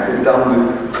artifacts is done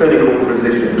with clinical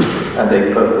precision and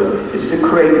a purpose. It's to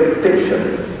create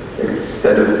fiction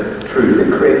instead of truth.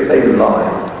 It creates a lie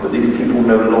that these people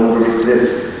no longer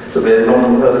exist, that they're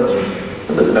non-persons,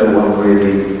 and that no one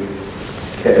really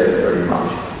cares very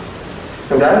much.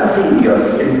 And as he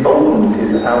emboldens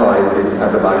his allies in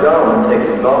Azerbaijan and takes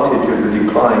advantage of the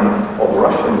decline of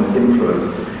Russian influence,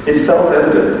 it's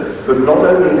self-evident that not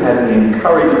only has he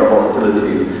encouraged the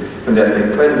hostilities and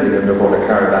ethnic cleansing of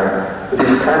Nagorno-Karabakh, but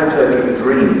his pan-Turkic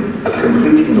dream of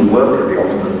completing the work of the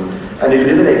Ottomans and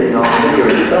eliminating Armenia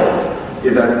itself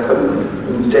is as potent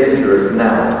and dangerous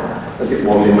now as it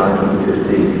was in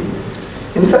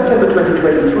 1915. In September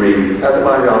 2023,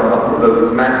 Azerbaijan's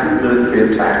unprovoked massive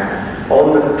military attack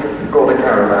on the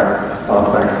Nagorno-Karabakh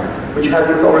Artsakh, which has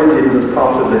its origins as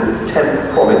part of the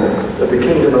 10th province of the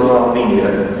Kingdom of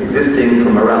Armenia, existing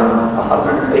from around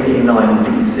 189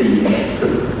 BC to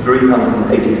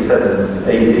 387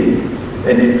 AD,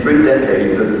 ended 3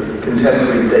 decades of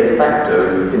contemporary de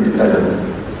facto independence.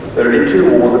 There have been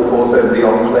 2 wars, of course, over the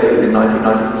enclave in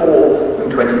 1994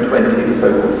 and 2020, the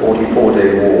so-called 44-day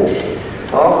war.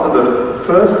 After the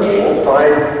first war,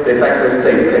 5 de facto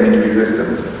states came into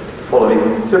existence,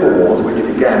 following civil wars which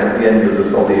began at the end of the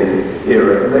Soviet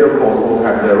era, and they of course all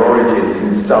have their origins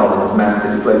in Stalin's mass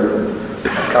displacements: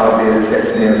 Abkhazia,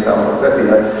 Chechnya, South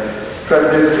Ossetia,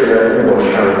 Transnistria, and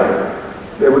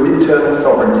Nagorno-Karabakh. There was internal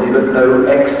sovereignty, but no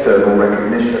external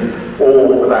recognition,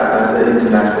 or for that matter,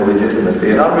 international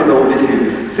legitimacy, and unresolved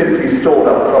issues simply stored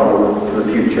up trouble for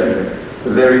the future.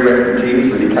 Azeri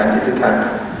refugees were decanted to camps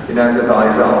in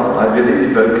Azerbaijan. I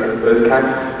visited both those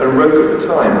camps and wrote at the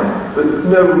time that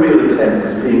no real attempt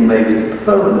was being made to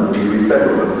permanently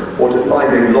resettle them or to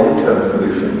find a long-term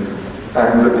solution,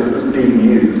 and that this was being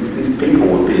used, these people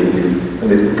were being used,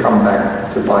 and it would come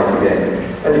back to bite again.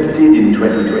 And it did in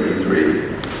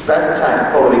 2023. That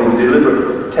attack following the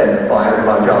deliberate attempt by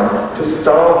Azerbaijan to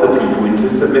starve the people into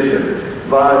submission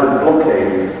via the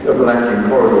blockade of the Latvian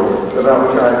corridor, about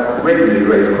which I regularly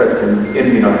raise questions in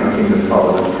the United Kingdom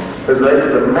Parliament, has led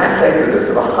to the mass exodus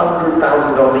of 100,000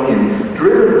 Armenians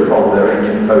driven from their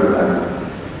ancient homeland.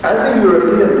 As the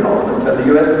European Parliament and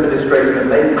the US administration have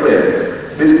made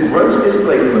clear, this gross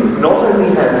displacement not only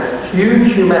has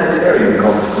huge humanitarian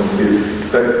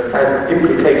consequences, but has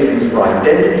implications for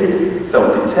identity,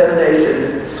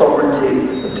 self-determination,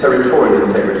 sovereignty, and territorial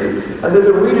integrity. And there's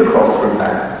a read across from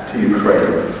that to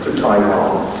Ukraine, to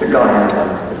Taiwan, to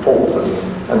Guyana, the Falklands,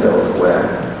 and elsewhere.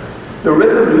 The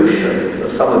resolution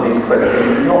of some of these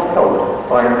questions is not helped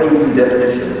by hazy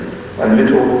definitions and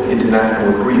little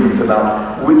international agreement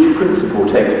about which principle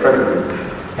takes precedence.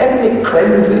 Ethnic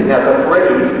cleansing as a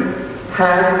phrase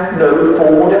has no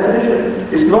formal definition.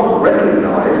 It's not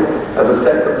recognized as a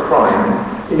separate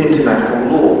crime in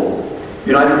international law.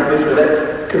 UN Commission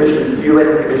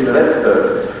of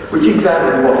Experts, which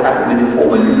examined what happened in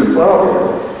former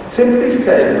Yugoslavia, simply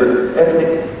said that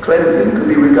ethnic cleansing could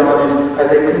be regarded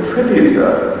as a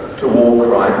contributor to war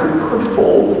crimes and could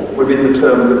fall within the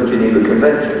terms of the Geneva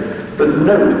Convention. But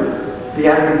note the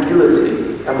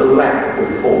ambiguity and the lack of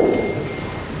force.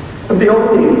 And beyond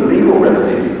the legal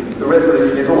remedies, the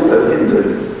resolution is also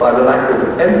hindered by the lack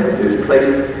of emphasis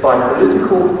placed by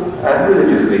political and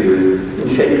religious leaders in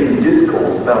shaping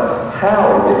discourse about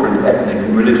how different ethnic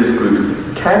and religious groups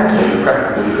can take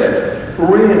practical steps,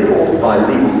 reinforced by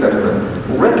legal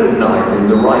settlement, recognizing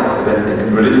the rights of ethnic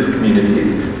and religious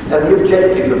communities, and the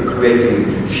objective of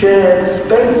creating shared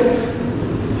space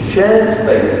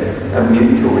and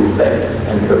mutual respect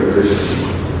and coexistence.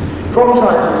 From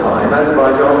time to time,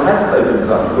 Azerbaijan has spoken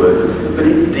such words, but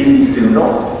its deeds do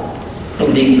not.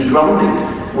 Indeed, the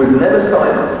drumbeat was never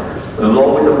silenced, and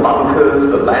along with the bunkers,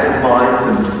 the landmines,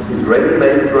 and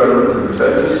Israeli-made drones and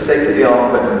Turkish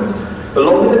state-of-the-art weapons,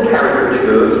 along with the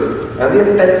caricatures and the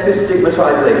offensive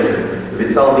stigmatization of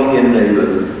its Armenian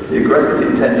neighbours, the aggressive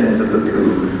intentions of the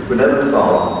coup were never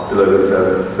far below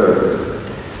the surface.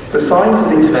 The signs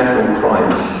of international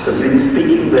crime have been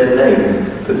speaking their names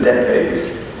for decades.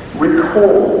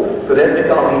 Recall that ethnic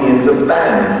Armenians are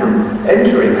banned from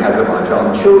entering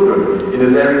Azerbaijan. Children in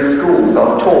Azeri schools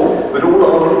are taught that all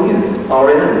Armenians are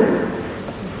enemies.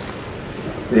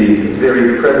 The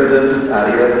Azeri president,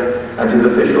 Aliyev, and his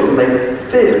officials make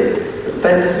fierce,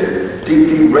 offensive,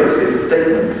 deeply racist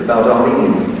statements about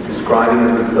Armenians, describing,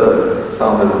 as we've heard,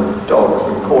 some as dogs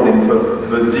and calling for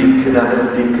the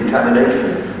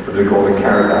decontamination of the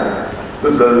Karabakh.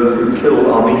 But those who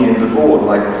kill Armenians abroad,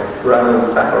 like Ramos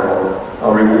Safarov,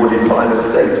 are rewarded by the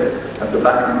state. At the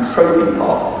Baku Trophy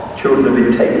Park, children have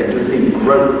been taken to see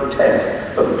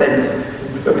grotesque,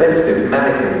 offensive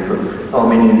mannequins of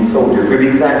Armenian soldiers with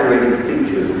exaggerated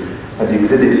features and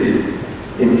exhibited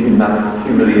in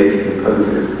humiliating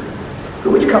poses.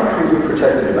 But which countries have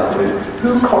protested about this?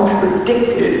 Who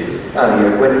contradicted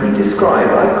Aliyev when he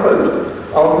described, I quote,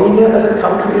 "Armenia as a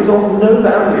country is of no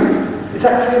value. It's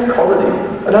actually a colony,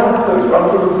 an outpost run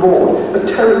from abroad, a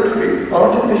territory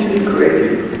artificially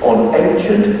created on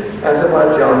ancient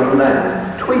Azerbaijani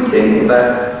lands," tweeting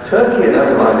that Turkey and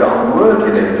Azerbaijan work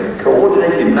in a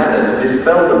coordinated manner to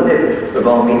dispel the myth of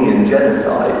Armenian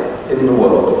genocide in the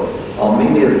world.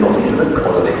 Armenia is not even a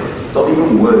colony, not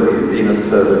even worthy of being a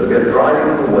servant. We are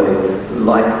driving them away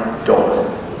like dogs.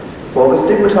 Well, the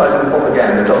stigmatizing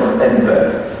propaganda doesn't end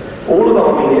there. All of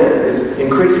Armenia is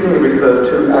increasingly referred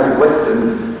to as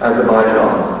Western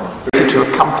Azerbaijan. To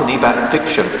accompany that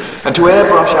fiction and to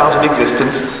airbrush out of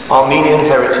existence Armenian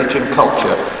heritage and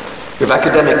culture, with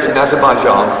academics in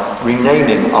Azerbaijan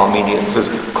renaming Armenians as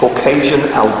Caucasian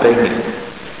Albanian.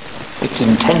 Its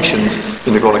intentions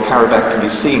in Nagorno-Karabakh can be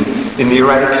seen in the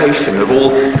eradication of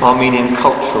all Armenian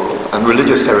cultural and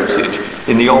religious heritage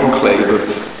in the enclave of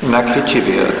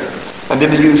Nakhichevir, and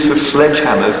in the use of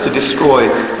sledgehammers to destroy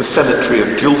the cemetery of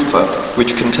Julfa,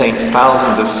 which contained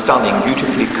thousands of stunning,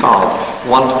 beautifully carved,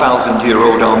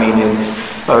 1,000-year-old Armenian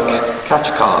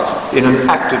Kachkars. In an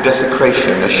act of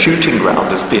desecration, a shooting ground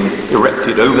has been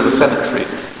erected over the cemetery,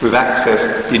 with access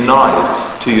denied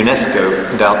to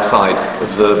UNESCO and outside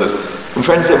observers. And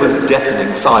friends, there was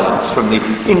deafening silence from the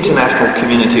international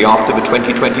community after the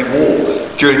 2020 war,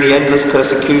 during the endless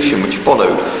persecution which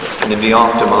followed, and in the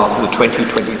aftermath of the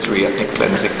 2023 ethnic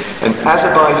cleansing. And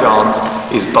Azerbaijan's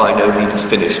is by no means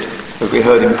finished. As we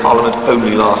heard in Parliament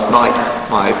only last night,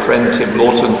 my friend Tim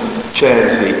Lawton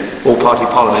chairs the all-party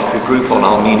parliamentary group on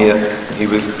Armenia, and he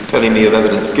was telling me of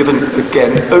evidence given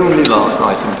again only last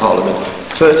night in Parliament.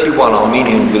 31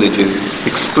 Armenian villages,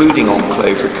 excluding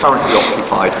enclaves, are currently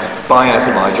occupied by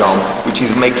Azerbaijan, which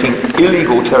is making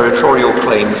illegal territorial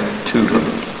claims to them.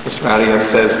 Mr. Aliyev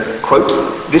says, quotes,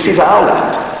 "This is our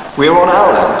land. We're on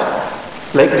our land.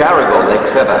 Lake Daragol, Lake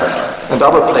Sevash, and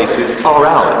other places are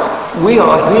ours. We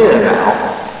are here now."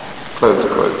 Close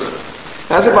quotes.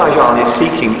 Azerbaijan is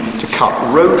seeking to cut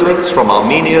road links from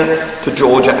Armenia to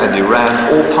Georgia and Iran,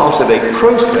 all part of a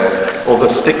process of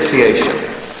asphyxiation.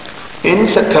 In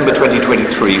September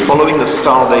 2023, following the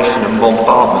starvation and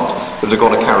bombardment of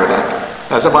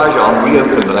Nagorno-Karabakh, Azerbaijan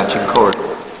reopened the Lachin corridor,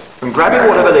 and grabbing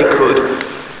whatever they could,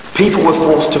 people were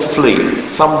forced to flee,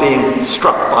 some being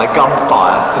struck by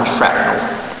gunfire and shrapnel.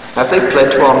 As they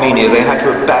fled to Armenia, they had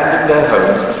to abandon their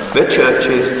homes, their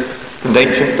churches and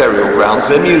ancient burial grounds,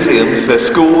 their museums, their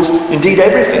schools, indeed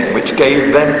everything which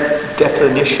gave them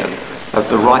definition as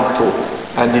the rightful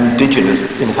and indigenous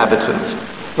inhabitants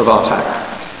of Artak.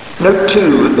 Note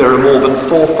too that there are more than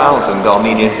 4,000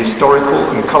 Armenian historical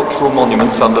and cultural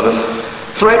monuments under the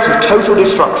threat of total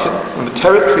destruction, and the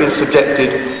territory is subjected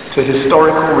to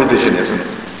historical revisionism.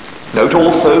 Note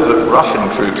also that Russian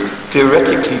troops,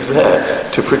 theoretically there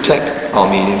to protect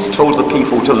Armenians, told the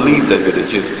people to leave their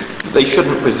villages, that they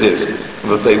shouldn't resist,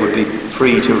 and that they would be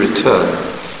free to return.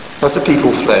 As the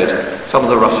people fled, some of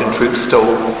the Russian troops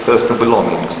stole personal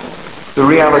belongings. The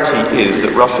reality is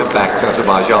that Russia backs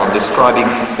Azerbaijan, describing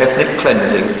ethnic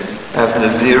cleansing as an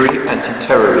Azeri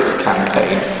anti-terrorist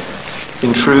campaign.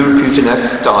 In true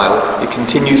Putinese style, it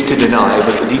continues to deny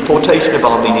that the deportation of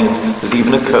Armenians has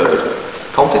even occurred.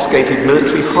 Confiscated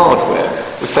military hardware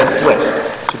was sent west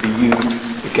to be used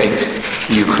against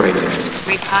the Ukrainians.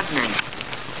 Repugnant.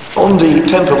 On the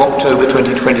 10th of October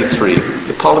 2023,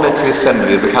 the Parliamentary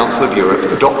Assembly of the Council of Europe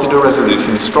adopted a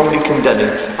resolution strongly condemning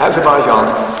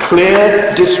Azerbaijan's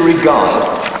clear disregard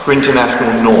for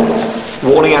international norms,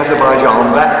 warning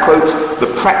Azerbaijan that, quote, the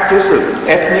practice of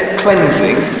ethnic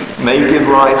cleansing may give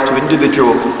rise to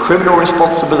individual criminal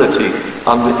responsibility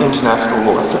under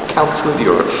international law. That's the Council of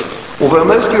Europe. Although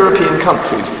most European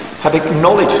countries have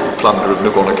acknowledged the plunder of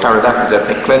Nagorno-Karabakh as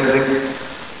ethnic cleansing,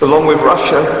 along with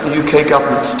Russia, the UK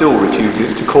government still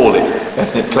refuses to call it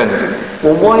ethnic cleansing.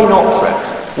 Well, why not, friends?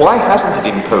 Why hasn't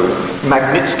it imposed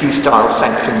Magnitsky-style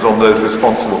sanctions on those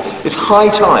responsible? It's high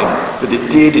time that it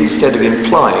did, instead of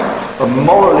implying a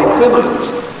moral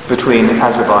equivalence between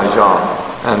Azerbaijan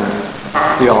and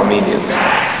the Armenians.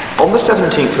 On the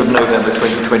 17th of November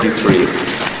 2023,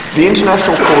 the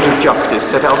International Court of Justice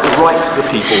set out the rights of the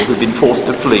people who had been forced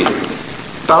to flee.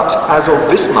 But as of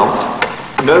this month,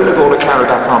 no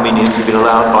Nagorno-Karabakh Armenians have been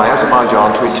allowed by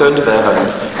Azerbaijan to return to their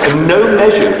homes, and no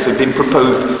measures have been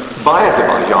proposed by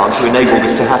Azerbaijan to enable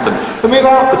this to happen, and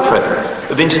without the presence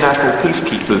of international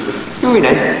peacekeepers who in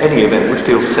any event would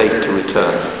feel safe to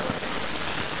return.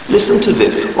 Listen to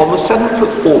this. On the 7th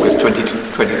of August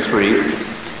 2023,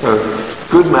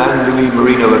 good man Luis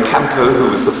Marino Ocampo,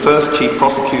 who was the first chief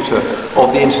prosecutor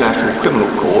of the International Criminal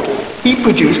Court, he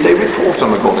produced a report on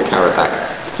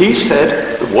Nagorno-Karabakh. He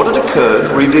said that what had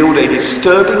occurred revealed a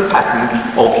disturbing pattern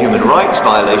of human rights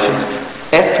violations,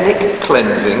 ethnic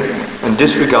cleansing, and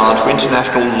disregard for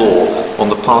international law on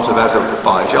the part of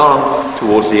Azerbaijan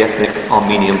towards the ethnic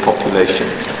Armenian population.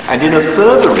 And in a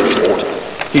further report,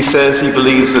 he says he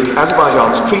believes that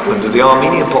Azerbaijan's treatment of the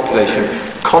Armenian population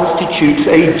constitutes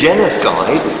a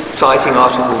genocide, citing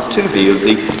Article 2b of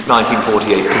the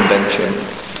 1948 Convention.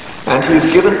 And he has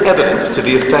given evidence to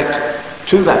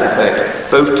that effect,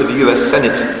 both to the US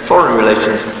Senate's Foreign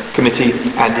Relations Committee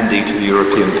and indeed to the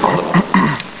European Parliament.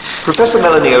 Professor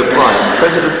Melanie O'Brien,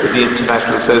 President of the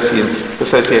International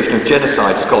Association of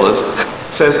Genocide Scholars,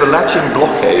 says the Lachin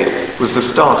blockade was the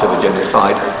start of a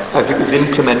genocide, as it was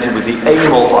implemented with the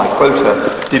aim of, I quote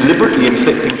her, deliberately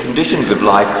inflicting conditions of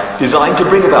life designed to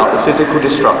bring about the physical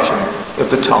destruction of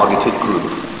the targeted group.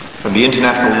 And the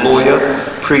international lawyer,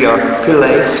 Priya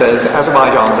Pillay, says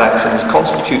Azerbaijan's actions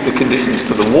constitute the conditions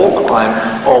to the war crime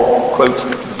of, quote,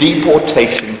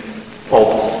 deportation or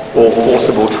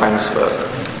forcible transfer,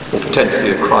 or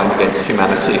potentially a crime against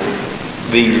humanity.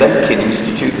 The Lemkin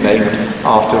Institute, named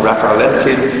after Raphael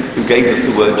Lemkin, who gave us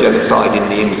the word genocide in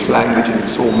the English language and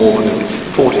saw more than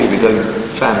 40 of his own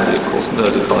family, of course,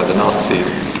 murdered by the Nazis.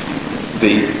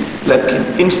 The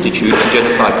Lemkin Institute for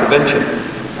Genocide Prevention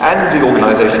and the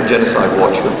organisation Genocide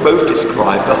Watch have both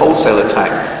described the wholesale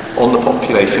attack on the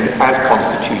population as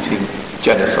constituting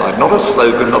genocide. Not a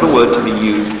slogan, not a word to be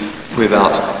used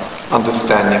without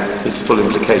understanding its full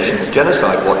implications.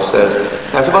 Genocide Watch says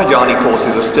Azerbaijani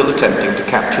forces are still attempting to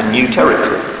capture new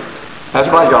territory.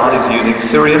 Azerbaijan is using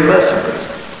Syrian mercenaries.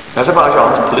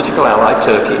 Azerbaijan's political ally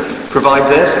Turkey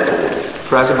provides air support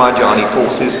for Azerbaijani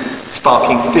forces,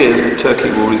 sparking fears that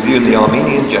Turkey will resume the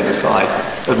Armenian genocide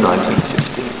of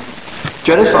 1915.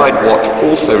 Genocide Watch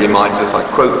also reminds us, I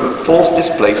quote, that forced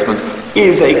displacement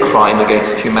is a crime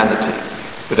against humanity.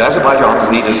 But Azerbaijan's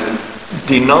leaders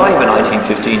deny the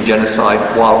 1915 genocide,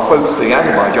 while, quotes, the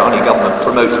Azerbaijani government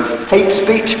promotes hate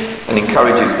speech and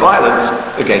encourages violence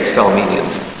against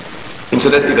Armenians.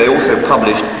 Incidentally, they also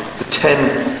published the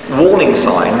 10 warning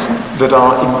signs that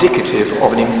are indicative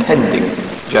of an impending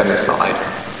genocide.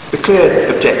 The clear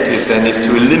objective then is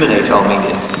to eliminate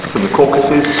Armenians from the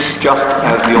Caucasus, just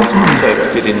as the Ottoman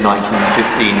Turks did in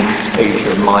 1915 in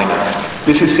Asia Minor.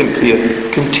 This is simply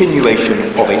a continuation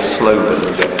of a slow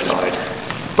burn genocide.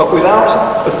 But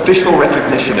without official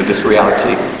recognition of this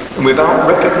reality, and without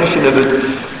recognition of a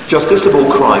justiciable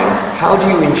crime, how do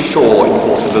you ensure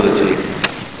enforceability?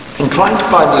 In trying to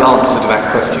find the answer to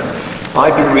that question,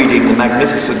 I've been reading the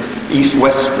magnificent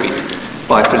East-West Street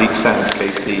by Philippe Sands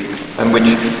KC, and which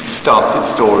starts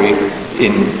its story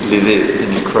in Lviv,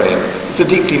 in Ukraine. It's a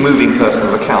deeply moving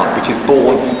personal account, which is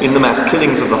born in the mass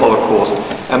killings of the Holocaust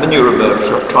and the Nuremberg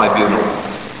Tribunal.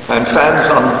 and Sands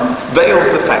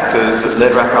unveils the factors that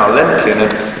led Balakian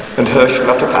and Hratch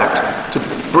Tchilingirian to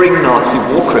bring Nazi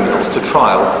war criminals to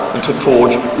trial and to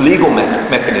forge legal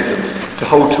mechanisms to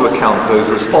hold to account those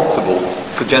responsible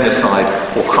for genocide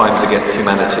or crimes against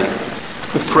humanity.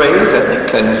 The phrase ethnic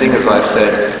cleansing, as I've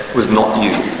said, was not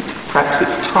used. Perhaps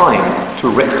it's time to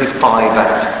rectify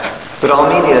that. But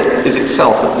Armenia is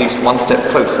itself at least one step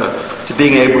closer to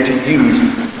being able to use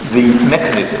the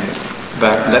mechanisms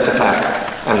that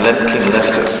Letterpack and Lemkin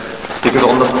left us. Because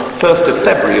on the 1st of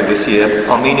February of this year,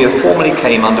 Armenia formally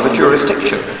came under the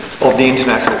jurisdiction of the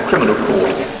International Criminal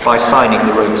Court by signing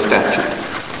the Rome Statute.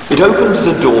 It opens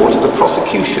the door to the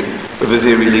prosecution of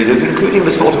Azeri leaders, including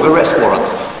the sort of arrest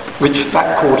warrants which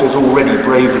that court has already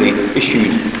bravely issued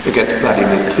against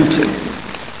Vladimir Putin.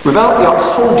 Without the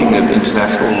upholding of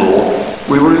international law,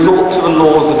 we will resort to the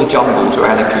laws of the jungle, to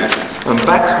anarchy, and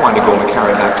that's why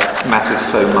Nagorno-Karabakh matters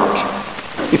so much.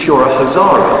 If you're a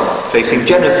Hazara facing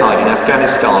genocide in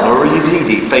Afghanistan, or a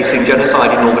Yazidi facing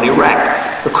genocide in northern Iraq,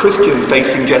 a Christian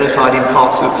facing genocide in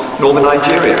parts of northern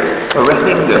Nigeria, a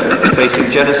Rohingya facing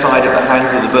genocide at the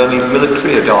hands of the Burmese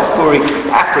military, a Darfuri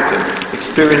African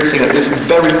experiencing at this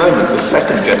very moment the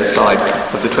second genocide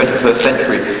of the 21st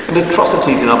century, and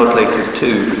atrocities in other places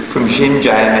too, from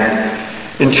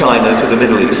Xinjiang in China to the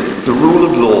Middle East. The rule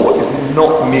of law is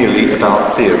not merely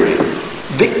about theory.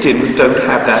 Victims don't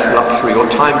have that luxury or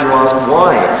time to ask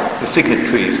why the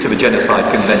signatories to the Genocide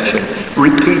Convention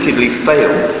repeatedly fail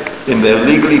in their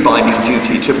legally binding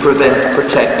duty to prevent,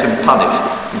 protect and punish,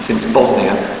 and since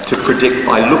Bosnia, to predict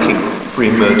by looking for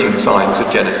emerging signs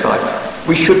of genocide.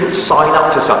 We shouldn't sign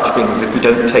up to such things if we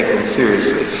don't take them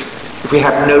seriously. If we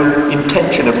have no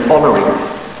intention of honouring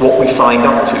what we signed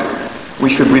up to, we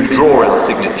should withdraw our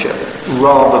signature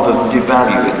rather than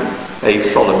devaluing a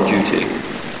solemn duty.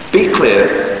 Be clear,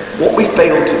 what we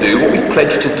fail to do, what we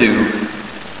pledge to do,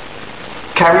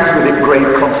 carries with it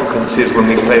grave consequences when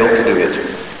we fail to do it.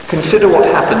 Consider what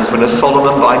happens when a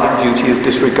solemn and binding duty is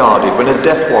disregarded, when a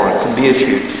death warrant can be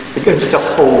issued against a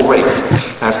whole race,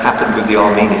 as happened with the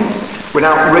Armenians, when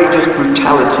outrageous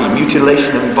brutality,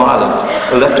 mutilation and violence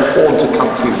are left to haunt a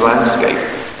country's landscape,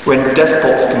 when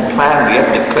despots can plan the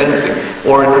ethnic cleansing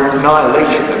or an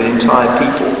annihilation of an entire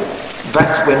people.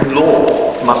 That's when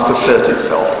law must assert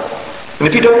itself. And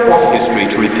if you don't want history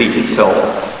to repeat itself,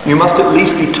 you must at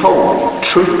least be told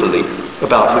truthfully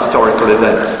about historical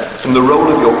events and the role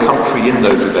of your country in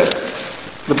those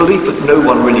events. The belief that no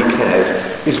one really cares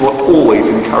is what always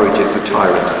encourages the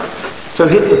tyrant. So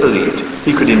Hitler believed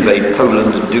he could invade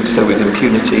Poland and do so with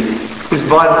impunity. His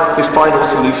final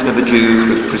solution of the Jews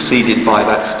was preceded by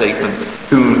that statement,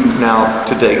 whom now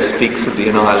today speaks of the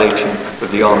annihilation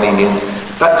of the Armenians.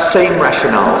 That same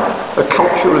rationale, a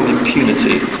culture of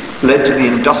impunity, led to the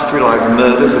industrialized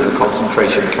murders of the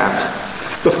concentration camps.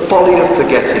 The folly of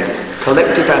forgetting,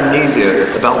 collective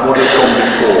amnesia about what had gone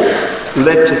before,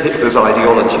 led to Hitler's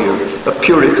ideology of a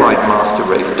purified master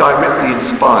race, directly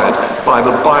inspired by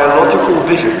the biological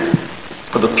vision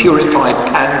of a purified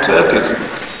pan-Turkism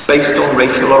based on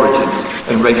racial origins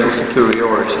and racial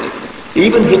superiority.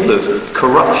 Even Hitler's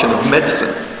corruption of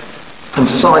medicine and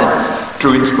science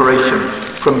drew inspiration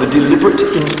from the deliberate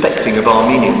infecting of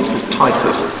Armenians with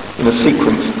typhus in a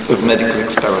sequence of medical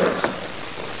experiments.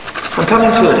 I'm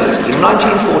coming to an end. In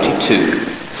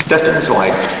 1942, Stefan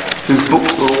Zweig, whose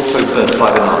books were also burnt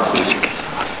by the Nazis,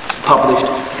 published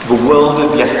The World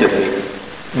of Yesterday,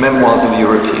 Memoirs of a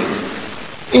European.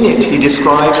 In it, he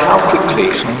described how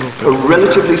quickly a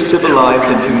relatively civilized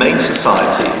and humane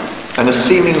society and a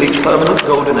seemingly permanent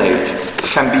golden age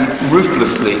can be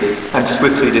ruthlessly and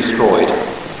swiftly destroyed.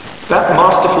 That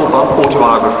masterful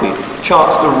autobiography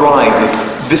charts the rise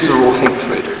of visceral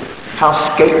hatred, how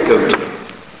scapegoating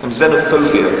and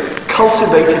xenophobia,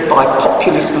 cultivated by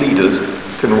populist leaders,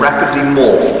 can rapidly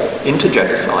morph into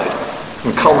genocide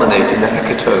and culminate in the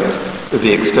hecatombs of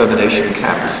the extermination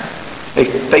camps. A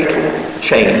fatal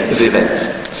chain of events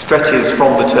stretches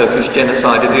from the Turkish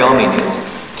genocide of the Armenians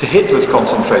to Hitler's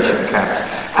concentration camps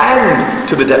and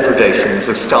to the depredations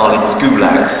of Stalin's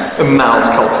gulags and Mao's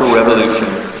cultural revolution,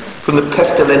 from the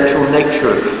pestilential nature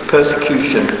of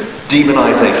persecution,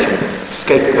 demonization,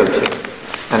 scapegoating,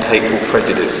 and hateful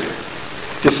prejudice.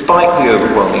 Despite the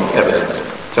overwhelming evidence,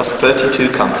 just 32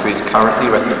 countries currently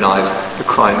recognize the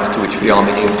crimes to which the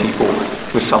Armenian people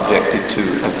were subjected to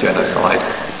as genocide.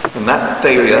 And that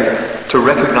failure to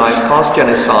recognize past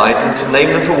genocides and to name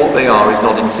them for what they are is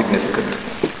not insignificant.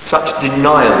 Such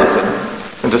denialism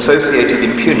and associated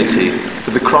impunity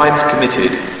for the crimes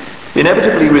committed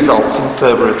inevitably results in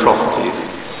further atrocities.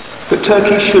 But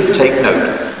Turkey should take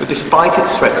note that despite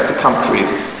its threats to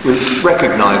countries which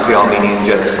recognize the Armenian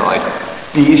genocide,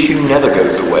 The issue never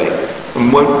goes away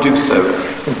and won't do so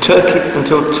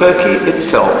until Turkey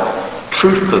itself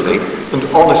truthfully and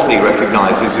honestly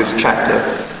recognises this chapter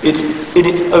in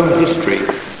its own history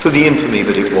for the infamy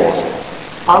that it was.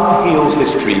 Unhealed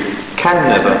history can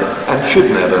never and should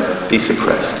never be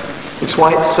suppressed. It's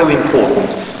why it's so important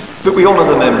that we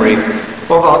honour the memory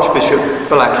of Archbishop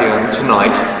Balakian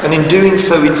tonight, and in doing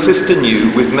so insist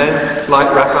anew with men like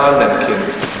Raphael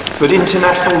Lemkins that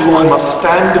international law must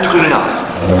stand between us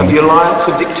and the alliance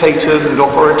of dictators and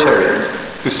authoritarians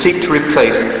who seek to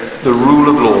replace the rule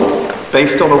of law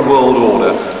based on a world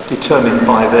order determined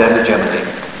by their hegemony.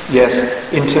 Yes,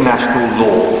 international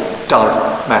law does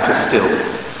matter still.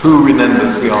 Who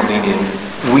remembers the Armenians?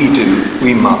 We do,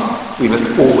 we must. We must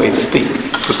always speak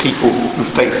for people who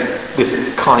face this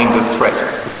kind of threat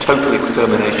of total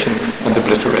extermination and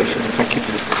obliteration. Thank you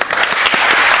for listening.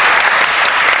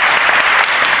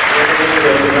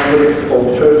 Representatives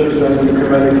of churches and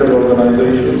ecumenical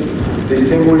organizations,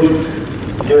 distinguished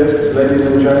guests, ladies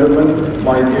and gentlemen,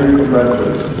 my dear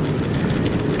compatriots.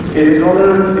 It is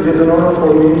an honor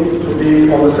for me to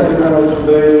be on the same panel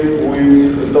today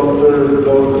with Dr.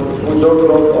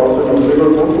 Alton of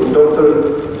Liverpool, with Dr.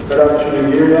 Hratch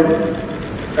Tchilingirian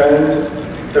and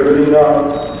Evelina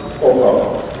Oka.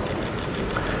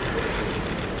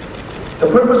 The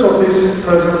purpose of this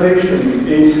presentation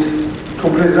is to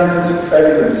present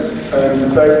evidence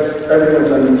and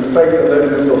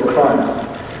evidence of crimes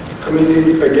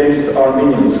committed against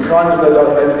Armenians, crimes that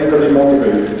are ethnically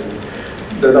motivated,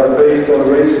 that are based on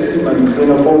racism and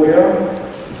xenophobia,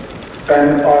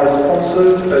 and are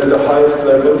sponsored at the highest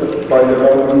level by the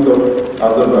government of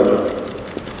Azerbaijan.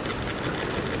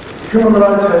 Human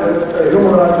rights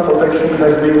protection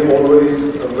has been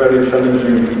always a very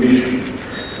challenging issue,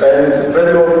 and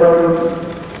very often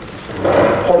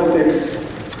politics,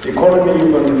 economy,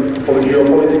 even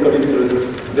geopolitical interests,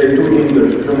 they do hinder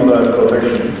human rights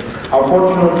protection.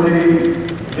 Unfortunately,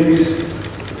 these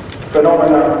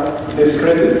phenomena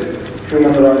discredit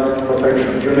human rights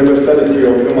protection, universality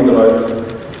of human rights,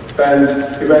 and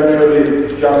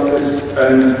eventually justice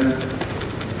and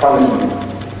punishment.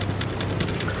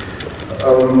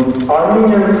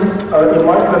 Armenians, in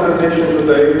my presentation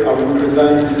today, I will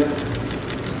present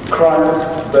crimes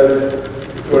that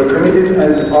were committed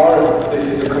and this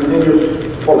is a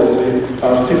continuous policy,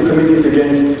 are still committed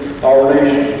against our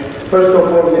nation. First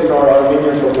of all, these are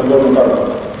Armenians of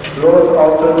Nagorno-Karabakh. Lord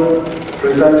Alton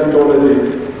presented already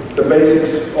the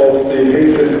basics of the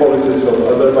hatred policies of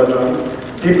Azerbaijan,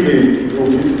 deeply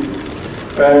rooted.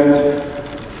 And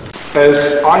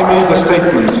as I made a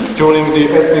statement during the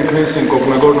ethnic cleansing of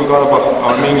Nagorno-Karabakh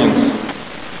Armenians,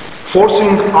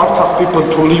 forcing Artsakh people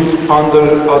to live under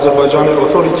Azerbaijani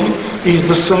authority is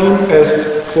the same as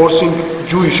forcing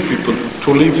Jewish people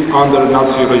to live under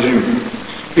Nazi regime.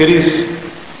 It is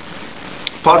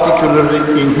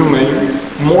particularly inhumane,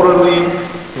 morally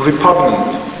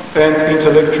repugnant, and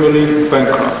intellectually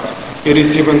bankrupt. It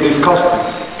is even disgusting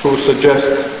to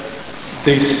suggest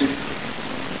this,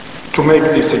 to make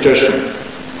this suggestion.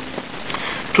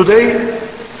 Today,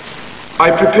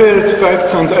 I prepared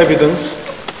facts and evidence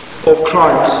of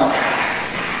crimes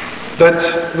that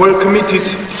were committed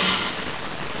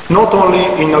not only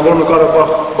in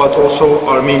Nagorno-Karabakh but also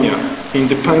Armenia,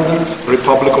 independent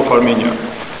Republic of Armenia.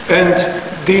 And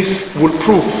this will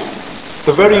prove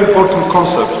the very important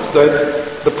concept that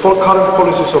the current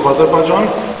policies of Azerbaijan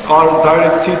are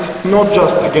directed not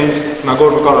just against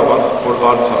Nagorno-Karabakh or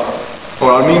Artsakh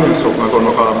or Armenians of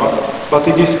Nagorno-Karabakh, but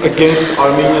it is against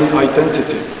Armenian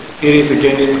identity. It is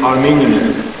against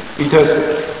Armenianism. It has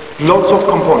lots of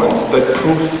components that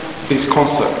prove this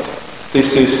concept.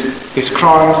 These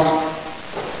crimes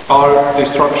are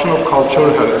destruction of cultural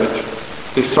heritage,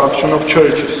 destruction of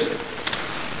churches,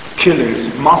 killings,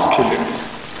 mass killings,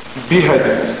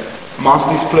 beheadings, mass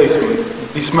displacement,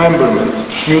 dismemberment,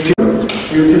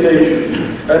 mutilations,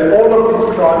 and all of these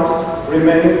crimes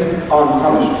remained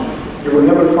unpunished. You will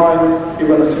never find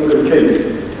even a single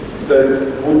case that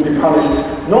would be punished,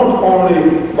 not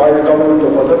only by the government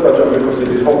of Azerbaijan, because it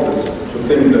is hopeless to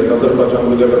think that Azerbaijan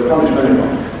would ever punish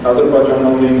anyone. Azerbaijan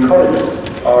only encourages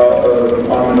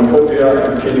Armenophobia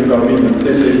and killing Armenians.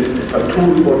 This is a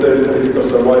tool for their political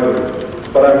survival.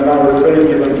 But I'm now referring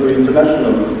even to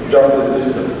international justice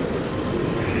system.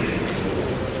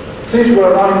 Since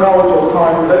we're running out of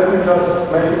time, let me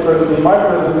just make it in my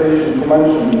presentation to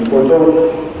mention for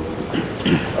those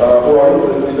who are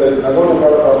interested that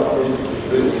Nagorno-Karabakh is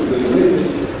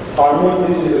Armenia,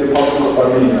 this is the Republic of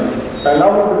Armenia. And I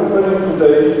will be referring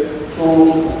today to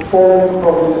 4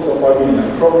 provinces of Armenia.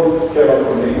 Province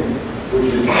Karabakh, which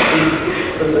is these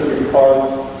specific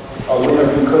parts we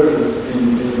have incursions in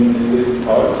these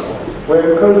parts. We have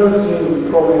incursions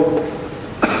in province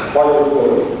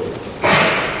Liverpool,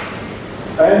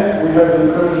 and we have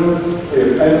incursions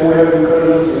here, and we have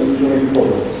incursions in Tunis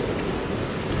province.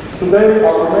 Today,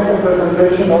 our main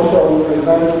presentation also will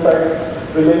present facts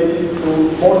related to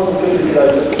more specifically, I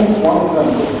just took one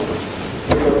example,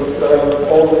 because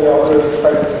all the other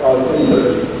facts are similar,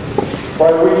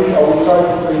 by which I will try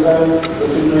to present the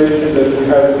situation that we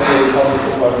have in the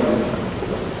country of Armenia.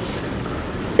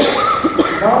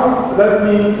 Now, let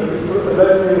me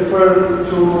refer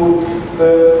to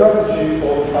the strategy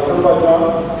of Azerbaijan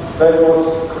that was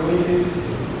committed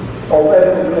of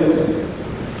ethnic cleansing.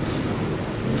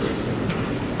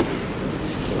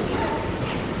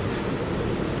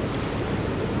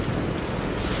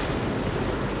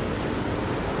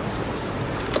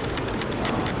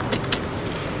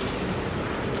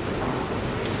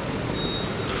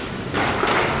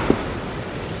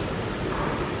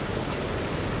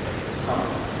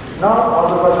 Now,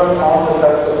 Azerbaijan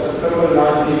counterattacks of September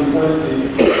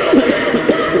 1920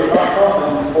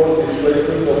 and forced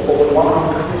displacement of over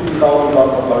 150,000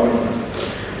 Armenians.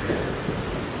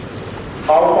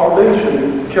 Our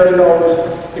foundation carried out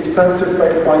extensive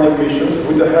fact-finding missions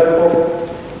with the help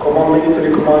of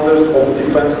military commanders of the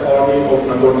Defense Army of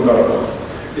Nagorno-Karabakh.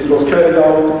 This was carried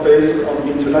out based on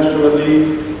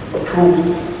internationally approved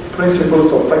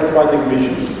principles of fact-finding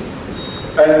missions.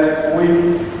 And we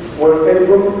were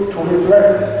able to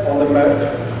reflect on the map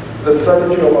the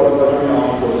strategy of Azerbaijani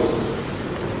armed forces.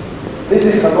 This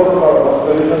is Nagorno-Karabakh,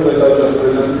 the region that I just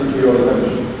presented to your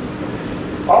attention.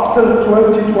 After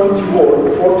 2020 war,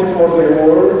 44-day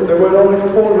war, there were only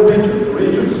 4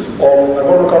 regions of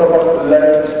Nagorno-Karabakh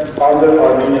left under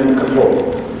Armenian control.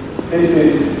 This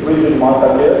is region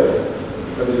Mantaker,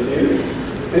 that is here.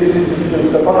 This is region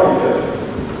Stepanakert.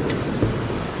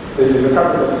 This is the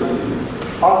capital city.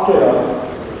 Askera,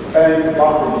 and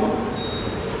Armenia.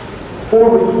 4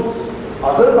 regions.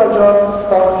 Azerbaijan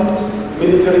started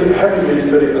heavy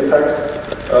military attacks,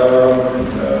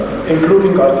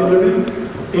 including artillery,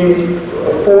 in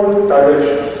 4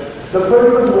 directions. The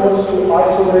purpose was to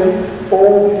isolate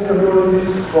all these communities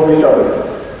from each other.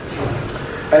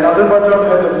 And Azerbaijan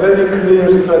had a very clear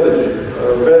strategy,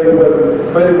 very well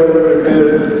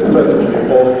prepared strategy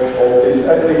of this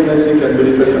ethnic cleansing and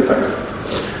military attacks.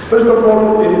 First of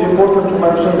all, it is important to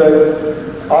mention that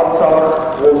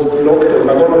Artsakh was blocked, or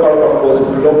Nagorno-Karabakh was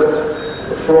blocked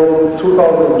from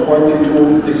 2020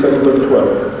 to December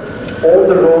 12. All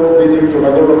the roads leading to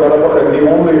Nagorno-Karabakh and the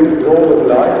only road of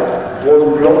life was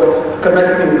blocked,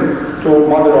 connecting to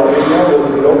Mother Armenia was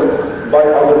blocked by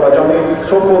Azerbaijani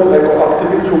so-called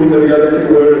eco-activists who in reality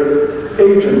were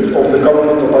agents of the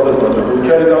government of Azerbaijan. We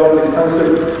carried out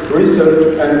extensive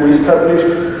research and we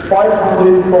established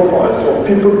 500 profiles of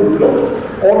people who blocked.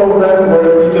 All of them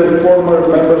were either former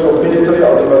members of military,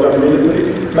 Azerbaijani military,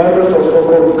 members of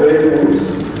so-called Grey Wolves,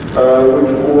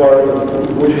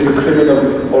 which is a criminal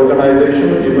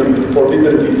organization, even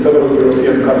forbidden in several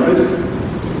European countries.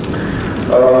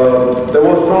 There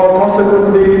was no,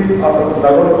 consequently,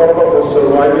 Nagorno-Karabakh was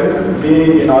surviving,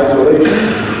 being in isolation,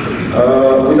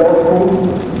 without food,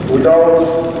 without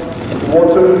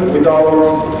water, without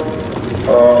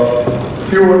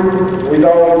fuel,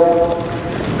 without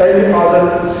any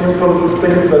other simple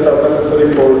things that are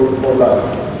necessary for life,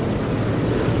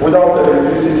 without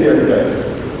electricity and gas.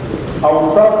 I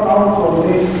will start now from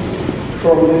this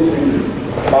region,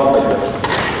 Mantaker.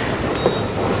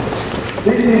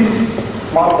 This is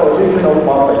region of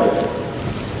Mantaker.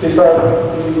 These are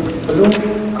blue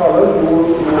colors.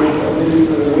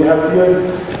 We have here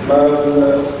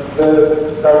the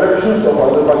directions of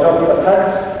Azerbaijani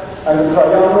attacks, and the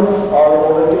triangles are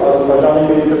already Azerbaijani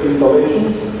military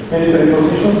installations, military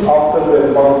positions after the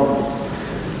advancement.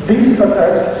 These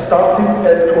attacks started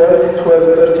at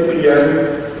 12:30 p.m.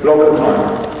 local time,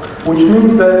 which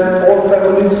means that all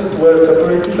families were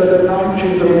separated at that time.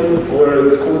 Children were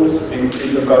at schools in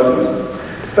kindergartens.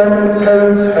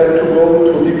 Parents had to go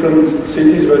to different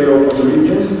cities, very often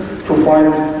regions, to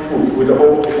find food, with the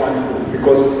hope to find food,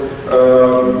 because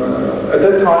at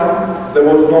that time there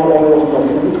was almost no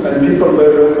food, and people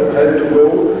very often had to go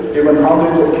even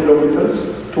hundreds of kilometers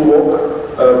to walk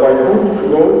by foot to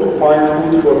go to find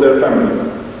food for their families.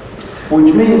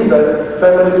 Which means that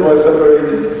families were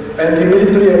separated, and the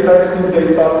military attacks, since they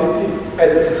started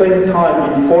at the same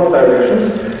time in 4 directions,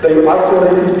 they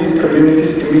isolated these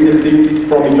communities immediately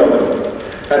from each other.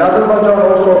 And Azerbaijan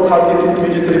also targeted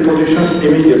military positions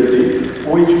immediately,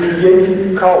 which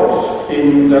created chaos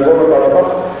in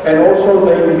Nagorno-Karabakh, and also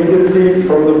they immediately,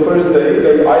 from the first day,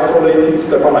 they isolated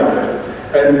Stepanakert.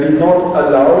 and did not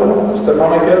allow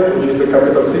Stepanakert, which is the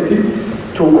capital city,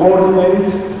 to coordinate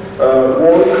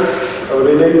work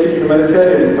related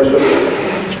humanitarian special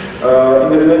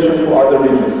in relation to other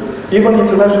regions. Even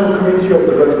International Committee of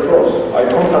the Red Cross, I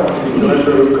contacted the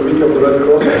International Committee of the Red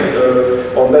Cross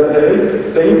on that day.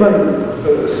 They even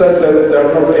said that they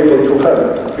are not able to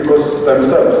help because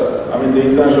themselves, I mean the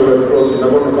International Red Cross in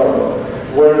Nagorno-Karabakh,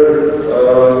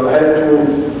 had to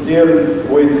deal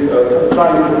with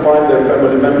trying to find their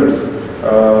family members,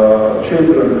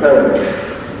 children, parents.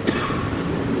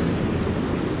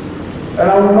 And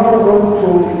I will now go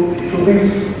to this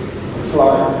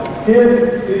slide. Here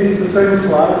it is the same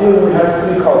slide. Here we have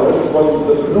three colors. Well,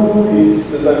 the blue is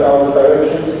that are the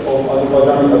directions of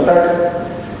Azerbaijani attacks.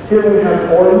 Here we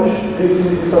have orange.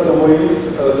 These are the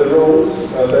ways, the roads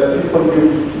that people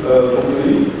use to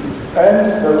flee.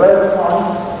 And the red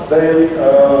signs, they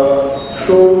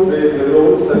show the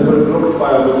roads that were blocked by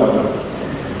Azerbaijan.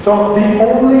 So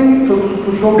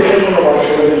to show the level of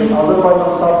isolation, Azerbaijan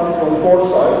started from four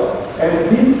sides, and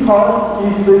this part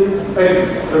is the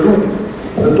exit, the route,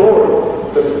 the door,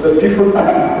 the people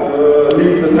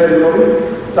leave the territory,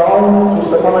 down to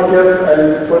Stepanakert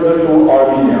and further to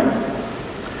Armenia.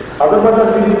 Azerbaijan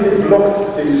really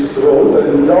blocked this road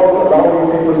and without allowing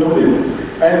people to live.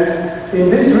 And in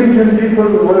this region, people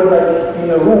were like in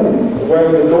a room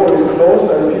when the door is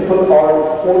closed and people are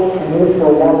forced to move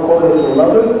from one corner to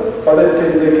another, but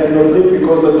they cannot live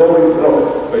because the door is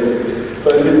blocked, basically.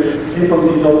 But people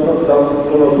do not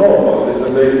know about this,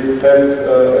 and they have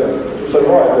to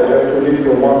survive. They have to live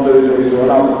from one territory to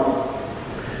another.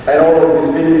 And all of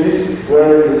these villages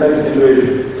were in the same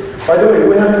situation. By the way,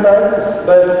 we have facts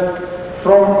that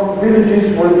from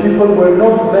villages where people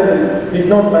did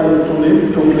not manage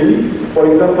to flee, for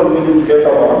example, village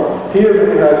Getavan. Here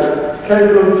we had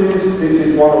casualties. This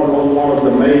is one of the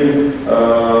main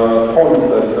points,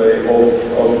 let's say,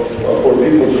 for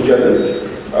people to get it.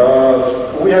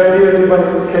 We have here even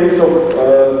a case of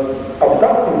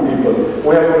abducting people.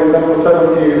 We have, for example,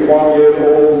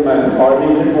 71-year-old man,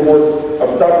 Armenian, who was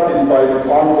abducted by the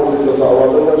armed forces of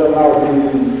Azerbaijan. Now he's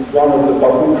in one of the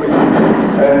Baku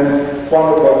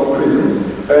prisons,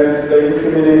 and they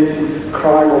incriminated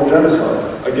crime of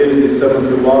genocide against this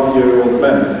 71-year-old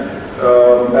man.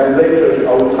 And later I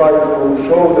will try to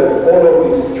show that all of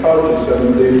these charges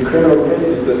and the criminal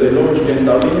cases that they launched against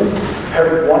Armenians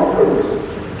have one purpose: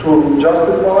 to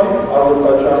justify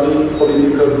Azerbaijani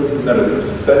political narratives.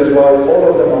 That is why all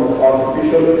of them are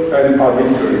artificial and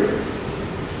arbitrary.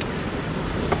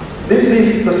 This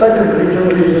is the second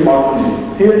region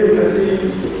Martuni. Here you can see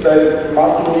that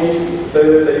Martuni, they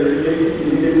created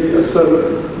immediately a circle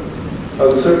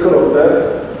of death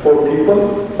for people.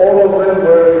 All of them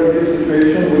were in this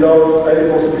situation without any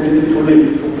possibility to live,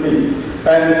 to flee.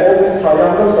 And all these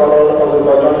triangles are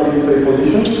Azerbaijani military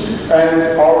positions,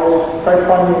 and our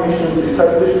fact-finding missions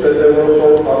established that there was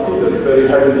also artillery very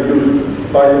heavily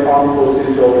used by the armed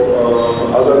forces of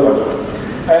Azerbaijan.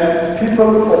 And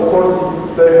people, of course,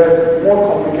 they had more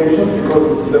complications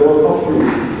because there was no fuel,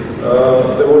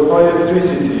 there was no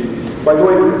electricity. By the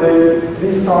way,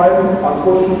 this time,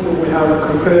 unfortunately, we have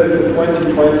compared to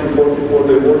 2020, 44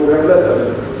 day war, we have less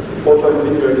evidence,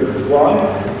 photo-video evidence. Why?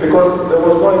 Because there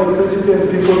was no electricity and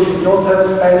people did not have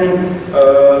any,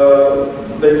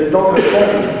 they did not have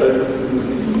phones,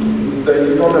 they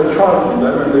did not have charge in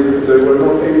them, and they were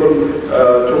not able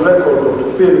to record or to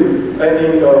film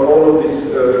any all of these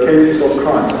cases of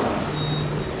crime.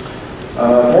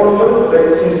 Moreover,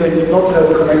 since they did not have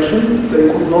connection, they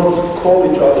could not call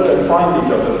each other and find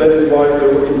each other. That is why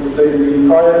the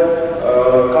entire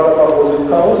Karabakh was in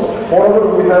chaos.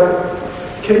 Moreover, we have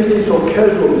cases of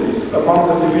casualties among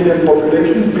the civilian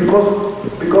population because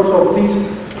of this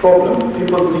problem.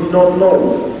 People did not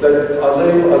know that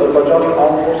Azerbaijani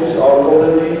armed forces are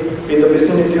already in the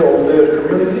vicinity of their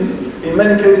communities. In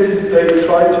many cases, they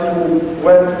tried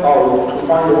went out to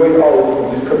find a way out from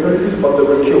these communities, but they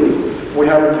were killed. We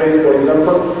have a case, for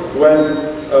example, when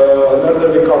an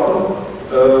elderly couple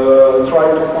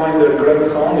tried to find their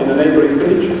grandson in a neighboring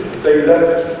village. They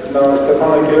left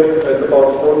Stepanakert at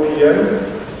about 4 p.m.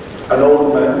 An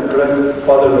old man,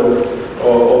 grandfather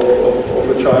of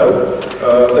a child.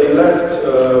 They left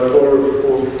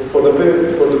for the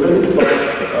village, but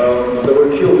they were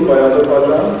killed by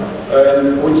Azerbaijan,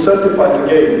 and which certifies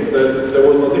again that there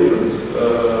was no difference.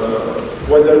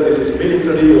 Whether this is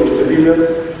military or civilians,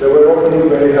 they were opening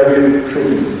very heavy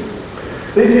shootings.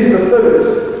 This is the third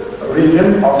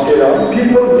region, Askelan.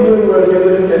 People here were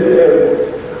gathering at the airport.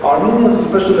 Armenians,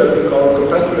 especially I think our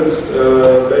compatriots,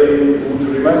 they would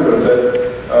remember that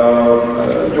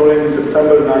during September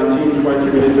September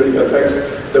 1920 military attacks,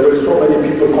 there were so many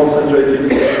people concentrating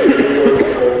in the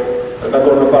of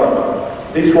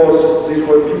Nagorno-Karabakh. These were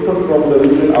people from the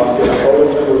region Asya,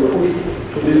 and were pushed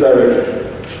to this direction.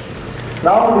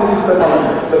 Now this is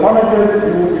Stepanakert. Stepanakert,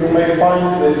 you may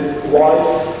find this white,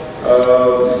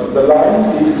 the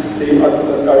line is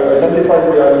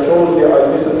shows the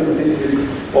administrative district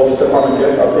of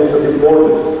Stepanakert, administrative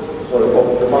borders of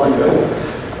Stepanakert.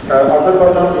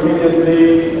 Azerbaijan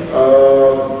immediately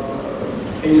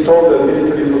installed the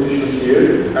military positions here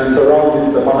and surrounded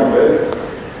Stepanakert.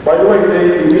 By the way, they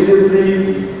immediately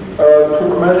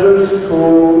took measures to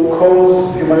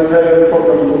cause humanitarian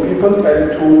problems to people and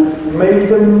to make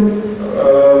them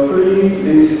flee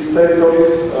these territories,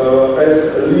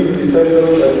 leave these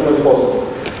territories as soon as possible.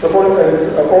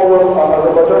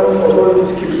 Azerbaijan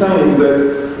authorities keep saying that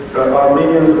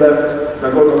Armenians left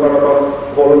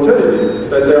Nagorno-Karabakh voluntarily,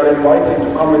 that they are invited to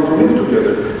come and to live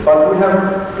together. But we have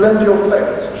plenty of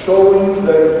facts showing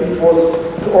that it was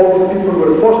all these people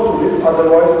were forced to live,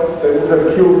 otherwise they would have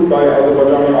killed by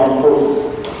Azerbaijani armed forces.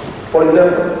 For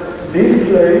example, this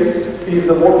place is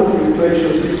the water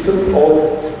filtration system of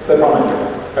Stepanakert.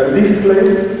 And this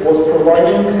place was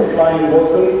supplying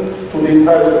water to the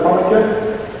entire Stepanakert.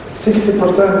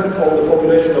 60% of the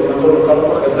population of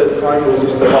Nagorno-Karabakh at that time was in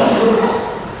Stepanakert.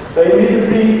 They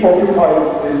immediately occupied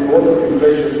this water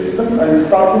filtration system, and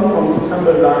starting from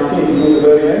September 19 to the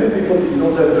very end, people did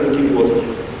not have drinking water.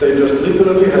 They just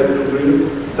literally had to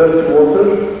drink dirty water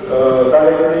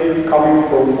directly coming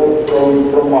from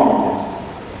mountains.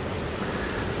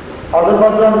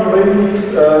 Azerbaijan invaded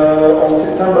on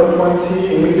September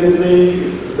 20 immediately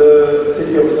the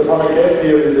city of Stepanakert,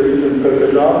 here in the region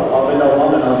Perkejan,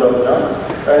 Arman and Azerbaijan,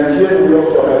 and here we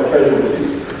also have casualties.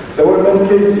 There were many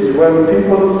cases when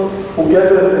people who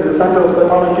gathered in the center of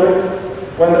Stepanakert,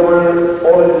 when they were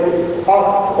already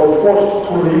asked or forced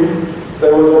to leave,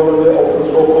 there was already open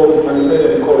so-called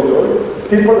humanitarian corridor.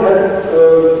 People had,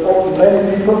 many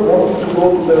people wanted to go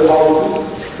to their houses,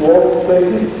 to all these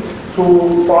places, to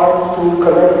try to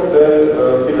collect their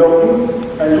belongings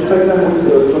and to take them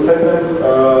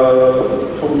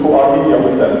to Armenia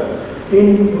with them.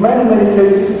 In many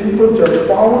cases, people just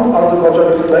found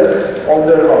Azerbaijani flags on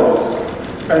their houses.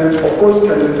 And of course,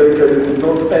 they could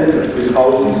not enter these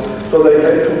houses, so they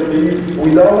had to flee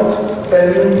without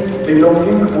any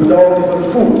belonging, without even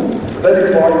food. That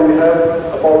is why we have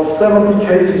about 70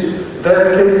 cases,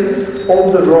 death cases,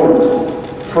 on the road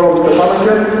from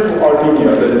Stepanakert to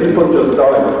Armenia, that people just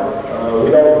died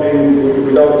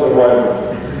without survival.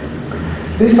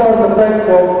 These are the facts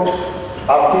of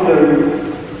artillery.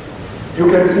 You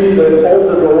can see that all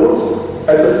the roads,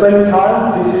 at the same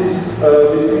time, this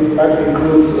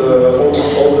includes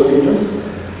almost all the regions,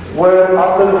 were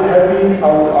under heavy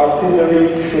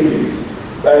artillery shootings.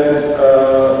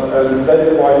 And that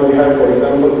is why we have, for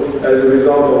example, as a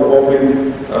result of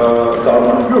bombing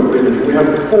Sarman village, we have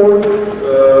 4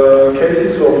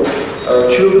 cases of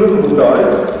children who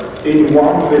died in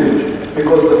one village,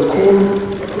 because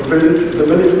the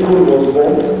village school was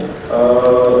bombed,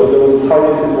 there was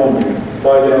targeted bombing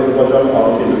by the Azerbaijani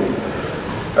artillery.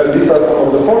 And these are some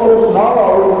of the photos. Now I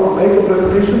will make a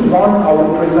presentation. I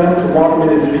will present 1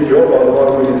 minute video,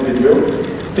 about 1 minute video.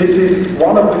 This is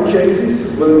one of the cases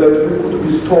that we could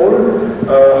restore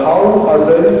how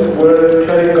Azeris were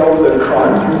carrying out their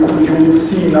crimes. You will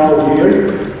see now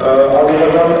here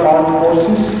Azerbaijani armed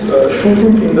forces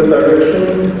shooting in the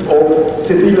direction of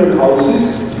civilian houses,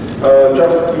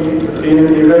 just in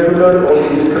an irregular or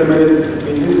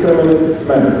indiscriminate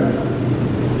manner.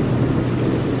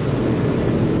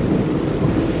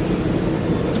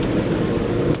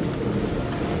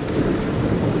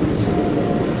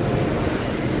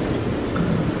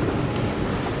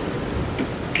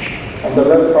 On the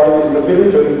left side is the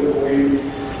village, and we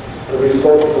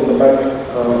restored it on the back,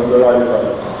 on the right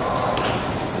side.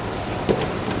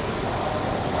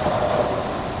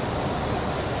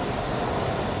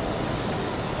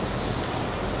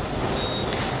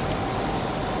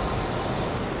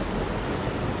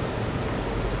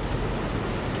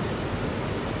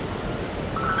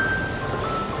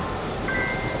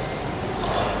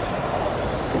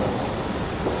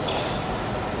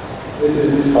 This is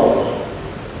this house.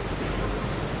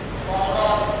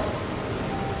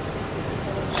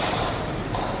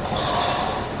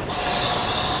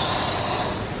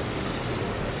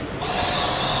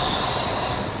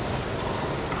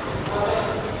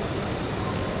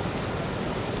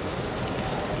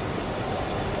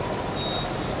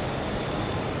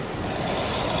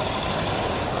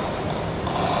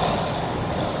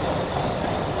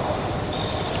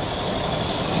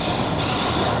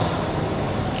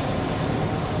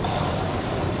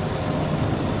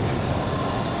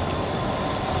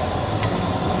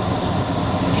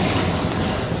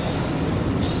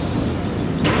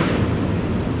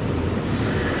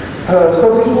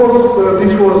 So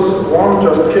this was one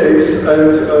just case,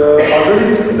 and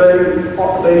Azeris,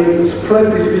 they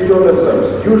spread this video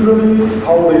themselves. Usually,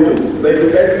 how they do, they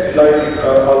act like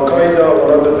Al-Qaeda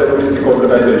or other terroristic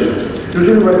organizations.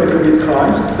 Usually, when they commit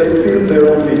crimes, they film their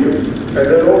own videos,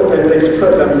 and they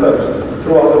spread themselves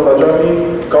through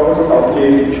Azerbaijani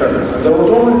government-affiliated channels. And there was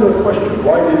always a question: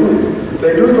 why they do it?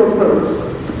 They do it on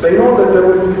purpose. They know that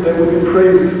they will be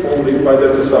praised only by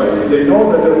their society. They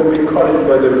know that they will be encouraged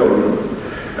by their government.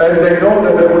 And they know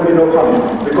that there will be no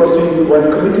punishment. Because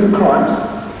when committing crimes,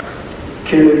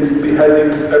 killings,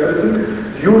 beheadings, everything,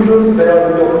 usually they are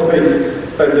in the open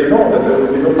faces. And they know that there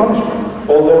will be no punishment,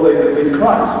 although they commit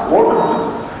crimes, war crimes.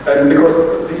 And because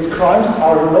these crimes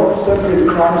are not separate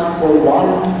crimes for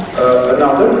one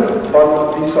another,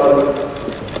 but these are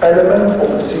elements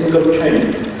of a single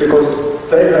chain. Because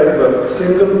they have a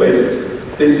single basis.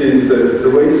 This is the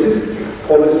racist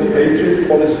policy, hatred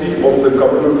policy of the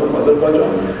government of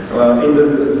Azerbaijan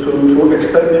to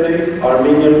exterminate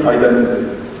Armenian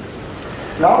identity.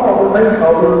 Now I will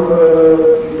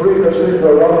bring, since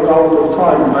we're running out of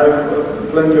time, I have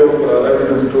plenty of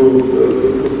evidence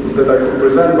that I could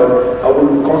present, but I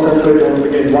will concentrate on,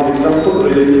 again, one example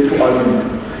related to Armenia.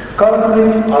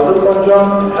 Currently,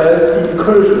 Azerbaijan has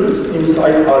incursions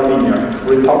inside Armenia,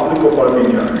 Republic of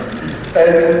Armenia.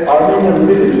 And Armenian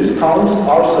villages, towns,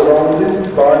 are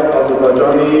surrounded by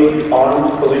Azerbaijani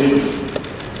armed positions.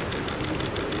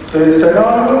 The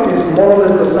scenario is more or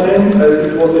less the same as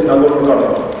it was in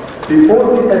Nagorno-Karabakh. Before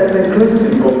the ethnic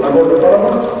cleansing of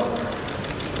Nagorno-Karabakh,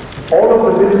 all of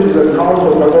the villages and towns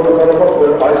of Nagorno-Karabakh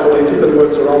were isolated and were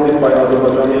surrounded by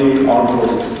Azerbaijani armed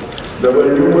forces. There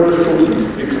were numerous shootings,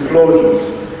 explosions.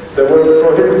 They were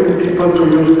prohibiting people to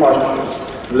use pastures,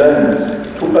 lands,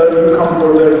 to earn income for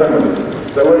their families.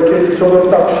 There were cases of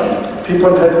abduction.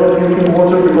 People had no drinking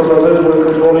water because others were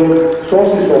controlling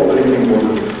sources of drinking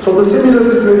water. So the similar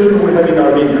situation we have in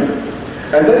Armenia.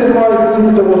 And that is why,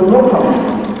 since there was no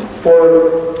punishment for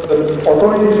the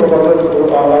authorities of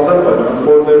Azerbaijan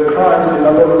for their crimes in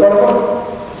Nagorno-Karabakh,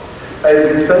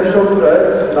 existential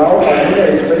threats, now Armenia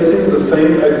is facing the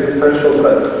same existential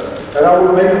threats. And I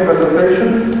will make a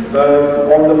presentation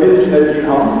on the village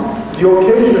Nerkinhan. The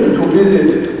occasion to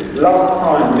visit last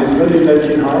time this village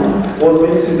Nerkinhan was the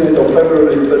incident of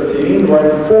February 13 when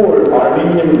 4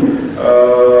 Armenian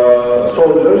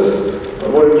soldiers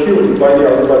were killed by the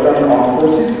Azerbaijani armed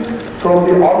forces from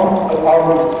the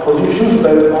armed positions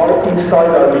that are inside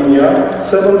Armenia,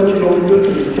 several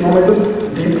kilometers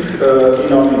deep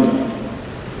in Armenia.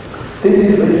 This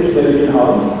is the village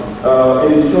Nerkinhan.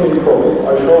 It is Sunni province.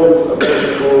 I show it a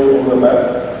bit on the map.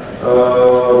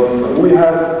 We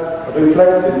have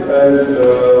reflected and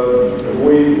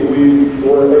we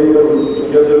were able,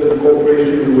 together in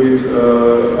cooperation with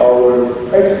our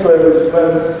experts,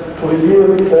 friends, to reveal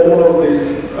all of these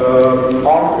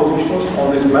armed positions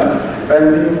on this map. And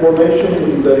the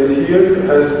information that is here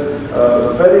has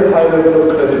a very high level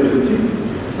of credibility.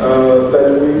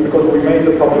 Because we made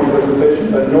the public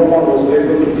presentation and no one was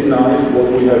able to deny what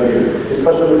we have here,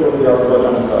 especially from the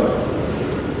Azerbaijani side.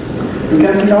 You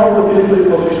can see now the military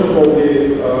positions of the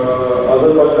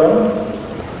Azerbaijan.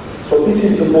 So this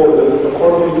is the border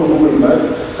according to Google Map,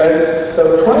 and there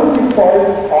are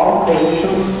 25 armed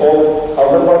positions of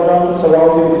Azerbaijan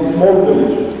surrounding this small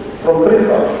village from 3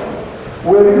 sides.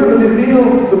 We have even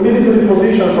revealed the military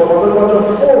positions of Azerbaijan,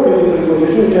 4 military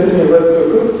positions, you can see in red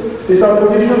circles. These are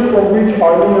positions from which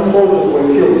Armenian soldiers were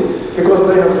killed, because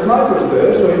they have snipers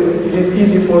there, so it is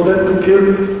easy for them to kill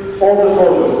all the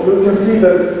soldiers. You can see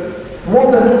that more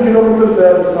than 2 kilometers they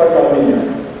are inside Armenia.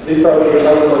 These are the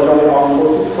Azerbaijani armed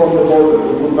forces from the border,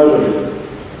 you could measure it.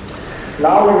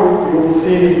 Now you will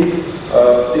see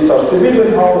these are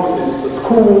civilian houses, the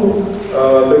school,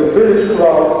 the village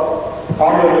club,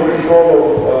 under the control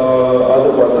of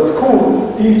Azerbaijan. The school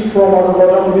is from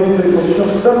Azerbaijan military position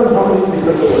 700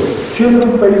 meters away. Children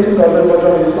facing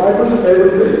Azerbaijani snipers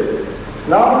every day.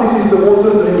 Now this is the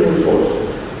water drinking source.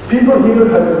 People here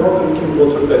have no drinking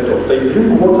water at all. They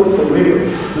drink water from river,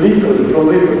 literally from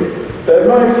river. They have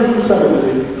no access to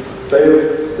cemetery. They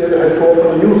still have to open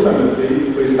a new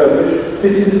cemetery to establish.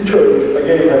 This is the church.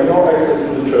 Again, you have no access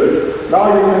to the church.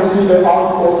 Now you can see the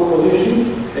armed position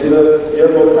in the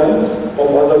yellow tents of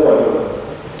Azerbaijan.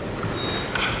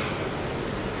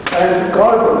 And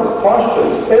gardens,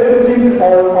 pastures, everything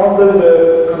are under the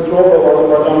control of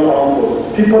Azerbaijani armed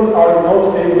forces. People are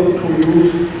not able to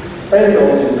use any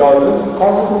of these gardens.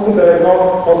 Consequently, they have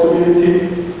no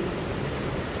possibility.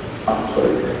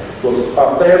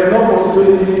 They have no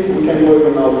possibility. We can go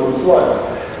even now to the slides.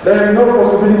 They have no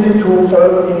possibility to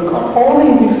earn income. Only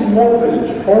in this small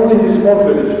village,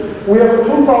 We have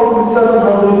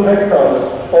 2,700 hectares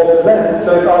of land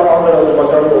that are under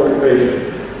Azerbaijani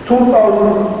occupation,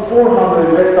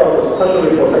 2,400 hectares of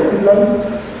specially protected lands,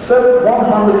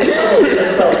 170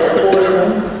 hectares of forest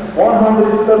lands,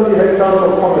 130 hectares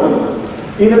of communal lands.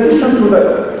 In addition to that,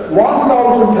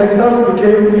 1,000 hectares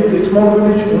became in this small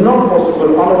village not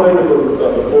possible, unavailable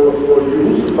for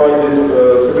use by this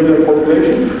civilian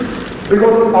population,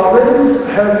 because Azeris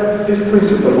have this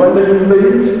principle: when they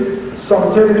invade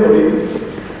some territory,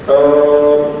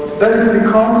 then it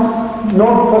becomes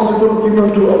not possible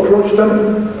even to approach them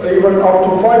even up to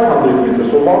 500 meters,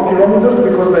 so 1 kilometer,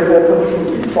 because they open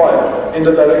shooting fire in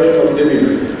the direction of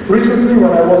civilians. Recently,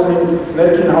 when I was in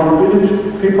Nerkinhan village,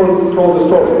 people told the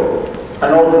story.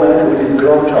 An old man with his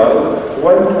grandchild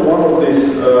went to one of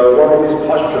these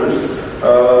pastures,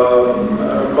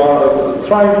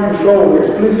 trying to show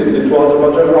explicitly to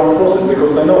Azerbaijani armed forces,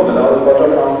 because they know that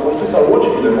Azerbaijani armed forces are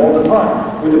watching them all the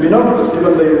time with the binoculars.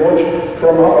 Even they watch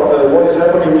from what is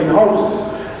happening in houses.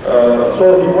 So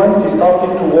he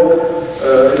started to walk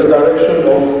in the direction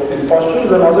of these pastures,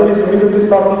 and Azeris immediately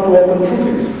started to open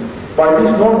shootings. By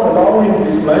this, not allowing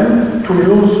this man to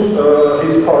use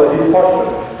his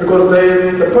pasture. Because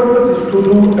the purpose is to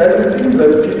do everything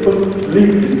that people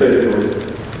leave these territories.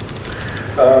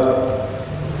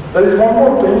 There is one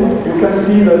more thing. You can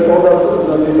see that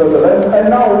these are the lands. And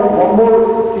now, one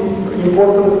more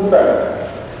important fact.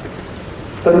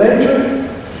 The nature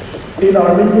in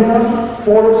Armenia,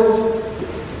 forests,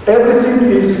 everything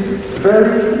is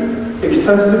very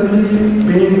extensively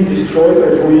being destroyed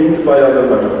and ruined by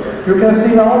Azerbaijan. You can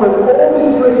see now that all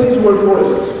these places were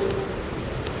forests.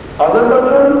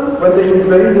 Azerbaijan, when they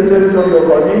invade the territory of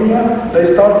Armenia, they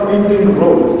start building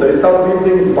roads, they start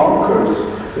building bunkers,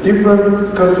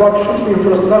 different constructions,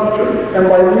 infrastructure, and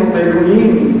by this they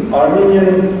ruin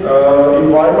Armenian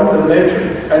environment and nature.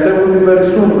 And there will be very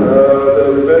soon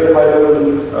the very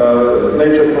high-level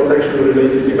nature protection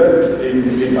related event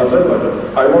in Azerbaijan.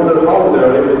 I wonder how they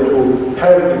are able to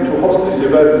host this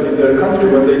event in their country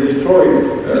when they destroy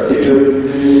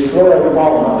the flora and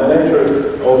fauna, the nature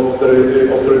of the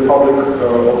Republic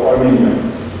of Armenia.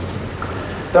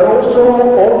 There are also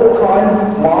all the time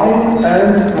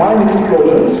mine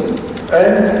explosions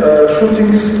and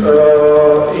shootings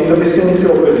in the vicinity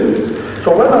of villages. So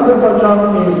when Azerbaijan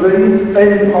invades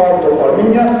any part of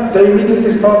Armenia, they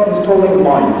immediately start installing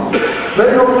mines.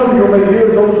 Very often you may hear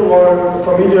those who are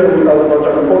familiar with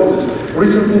Azerbaijani policies.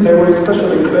 Recently they were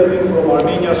especially claiming from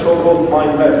Armenia so-called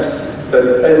mine maps,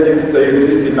 that as if they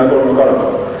exist in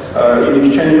Nagorno-Karabakh, in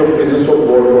exchange of prisoners of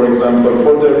war, for example,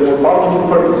 for bargaining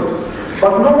purposes.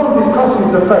 But no one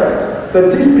discusses the fact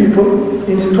that these people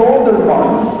install their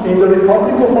mines in the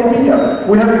Republic of Armenia.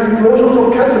 We have explosions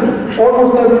of cattle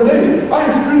almost every day. I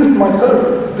experienced myself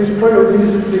these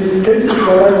cases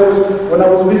when I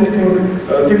was visiting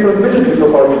different villages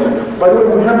of Armenia. By the way,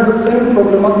 we have the same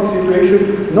problematic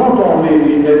situation not only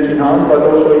in Nerkinhan, but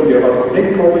also in the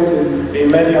Armenian province, in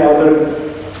many other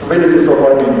villages of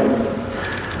Armenia.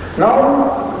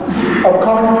 Now, I'm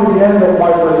coming to the end of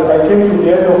my presentation. I came to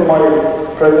the end of my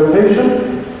presentation.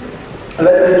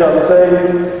 Let me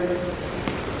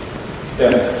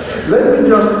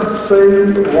just say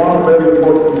one very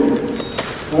important thing.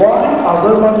 Why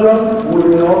Azerbaijan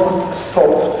will not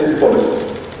stop these policies?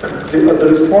 The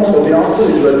response or the answer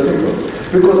is very simple.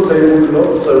 Because they will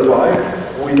not survive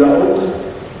without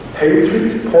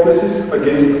hatred policies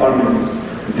against Armenians.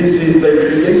 They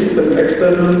created an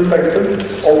external factor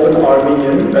of an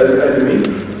Armenian as an enemy,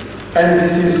 and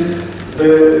this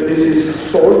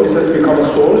has become a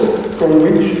source from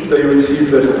which they receive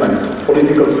their strength,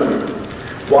 political strength.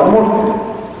 One more thing.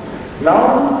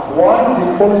 Now, why this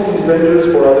policy is dangerous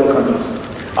for other countries?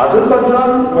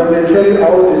 Azerbaijan, when they carry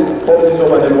out these policies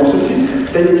of animosity,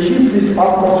 they keep this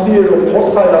atmosphere of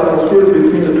hostile atmosphere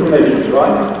between the two nations,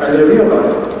 right? And they realize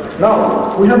it.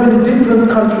 Now, we have in different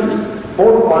countries,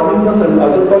 both Armenians and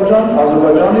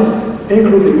Azerbaijanis,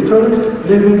 including Turks,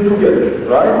 living together,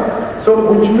 right?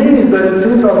 So, which means that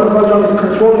since Azerbaijan is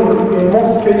controlling, in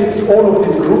most cases, all of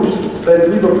these groups that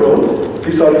live abroad,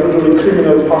 these are usually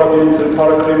criminal,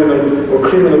 paracriminal, or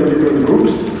criminal different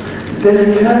groups,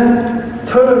 they can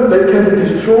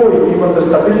destroy even the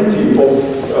stability of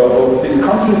these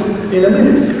countries in a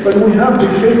minute. But we have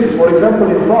these cases, for example,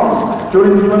 in France,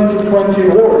 during the 2020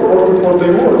 war,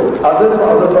 44-day war,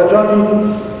 Azerbaijani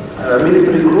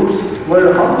military groups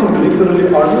were hunting literally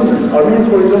Armenians. Armenians,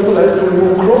 for example, had to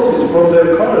remove crosses from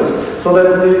their cars so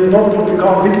that they not to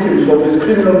become victims of these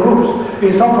criminal groups.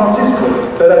 In San Francisco,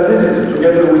 that I visited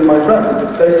together with my friends,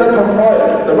 they set on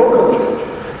fire the local church.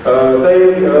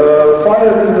 They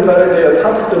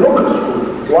attacked the local school.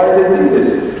 Why they did this?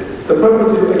 The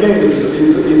purpose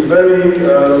is very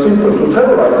simple, to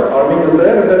terrorize Armenians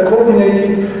there and then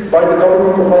coordinated by the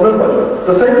government of Azerbaijan.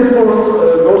 The same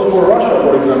goes for Russia,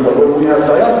 for example, where we have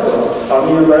diaspora,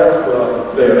 Armenian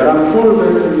diaspora there. And I'm sure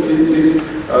that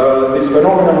this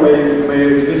phenomenon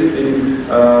may exist in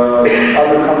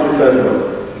other countries as well.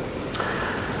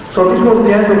 So this was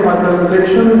the end of my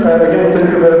presentation. Again, thank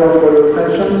you very much for your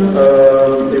attention.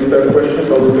 If there are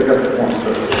questions, I will be happy to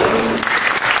answer.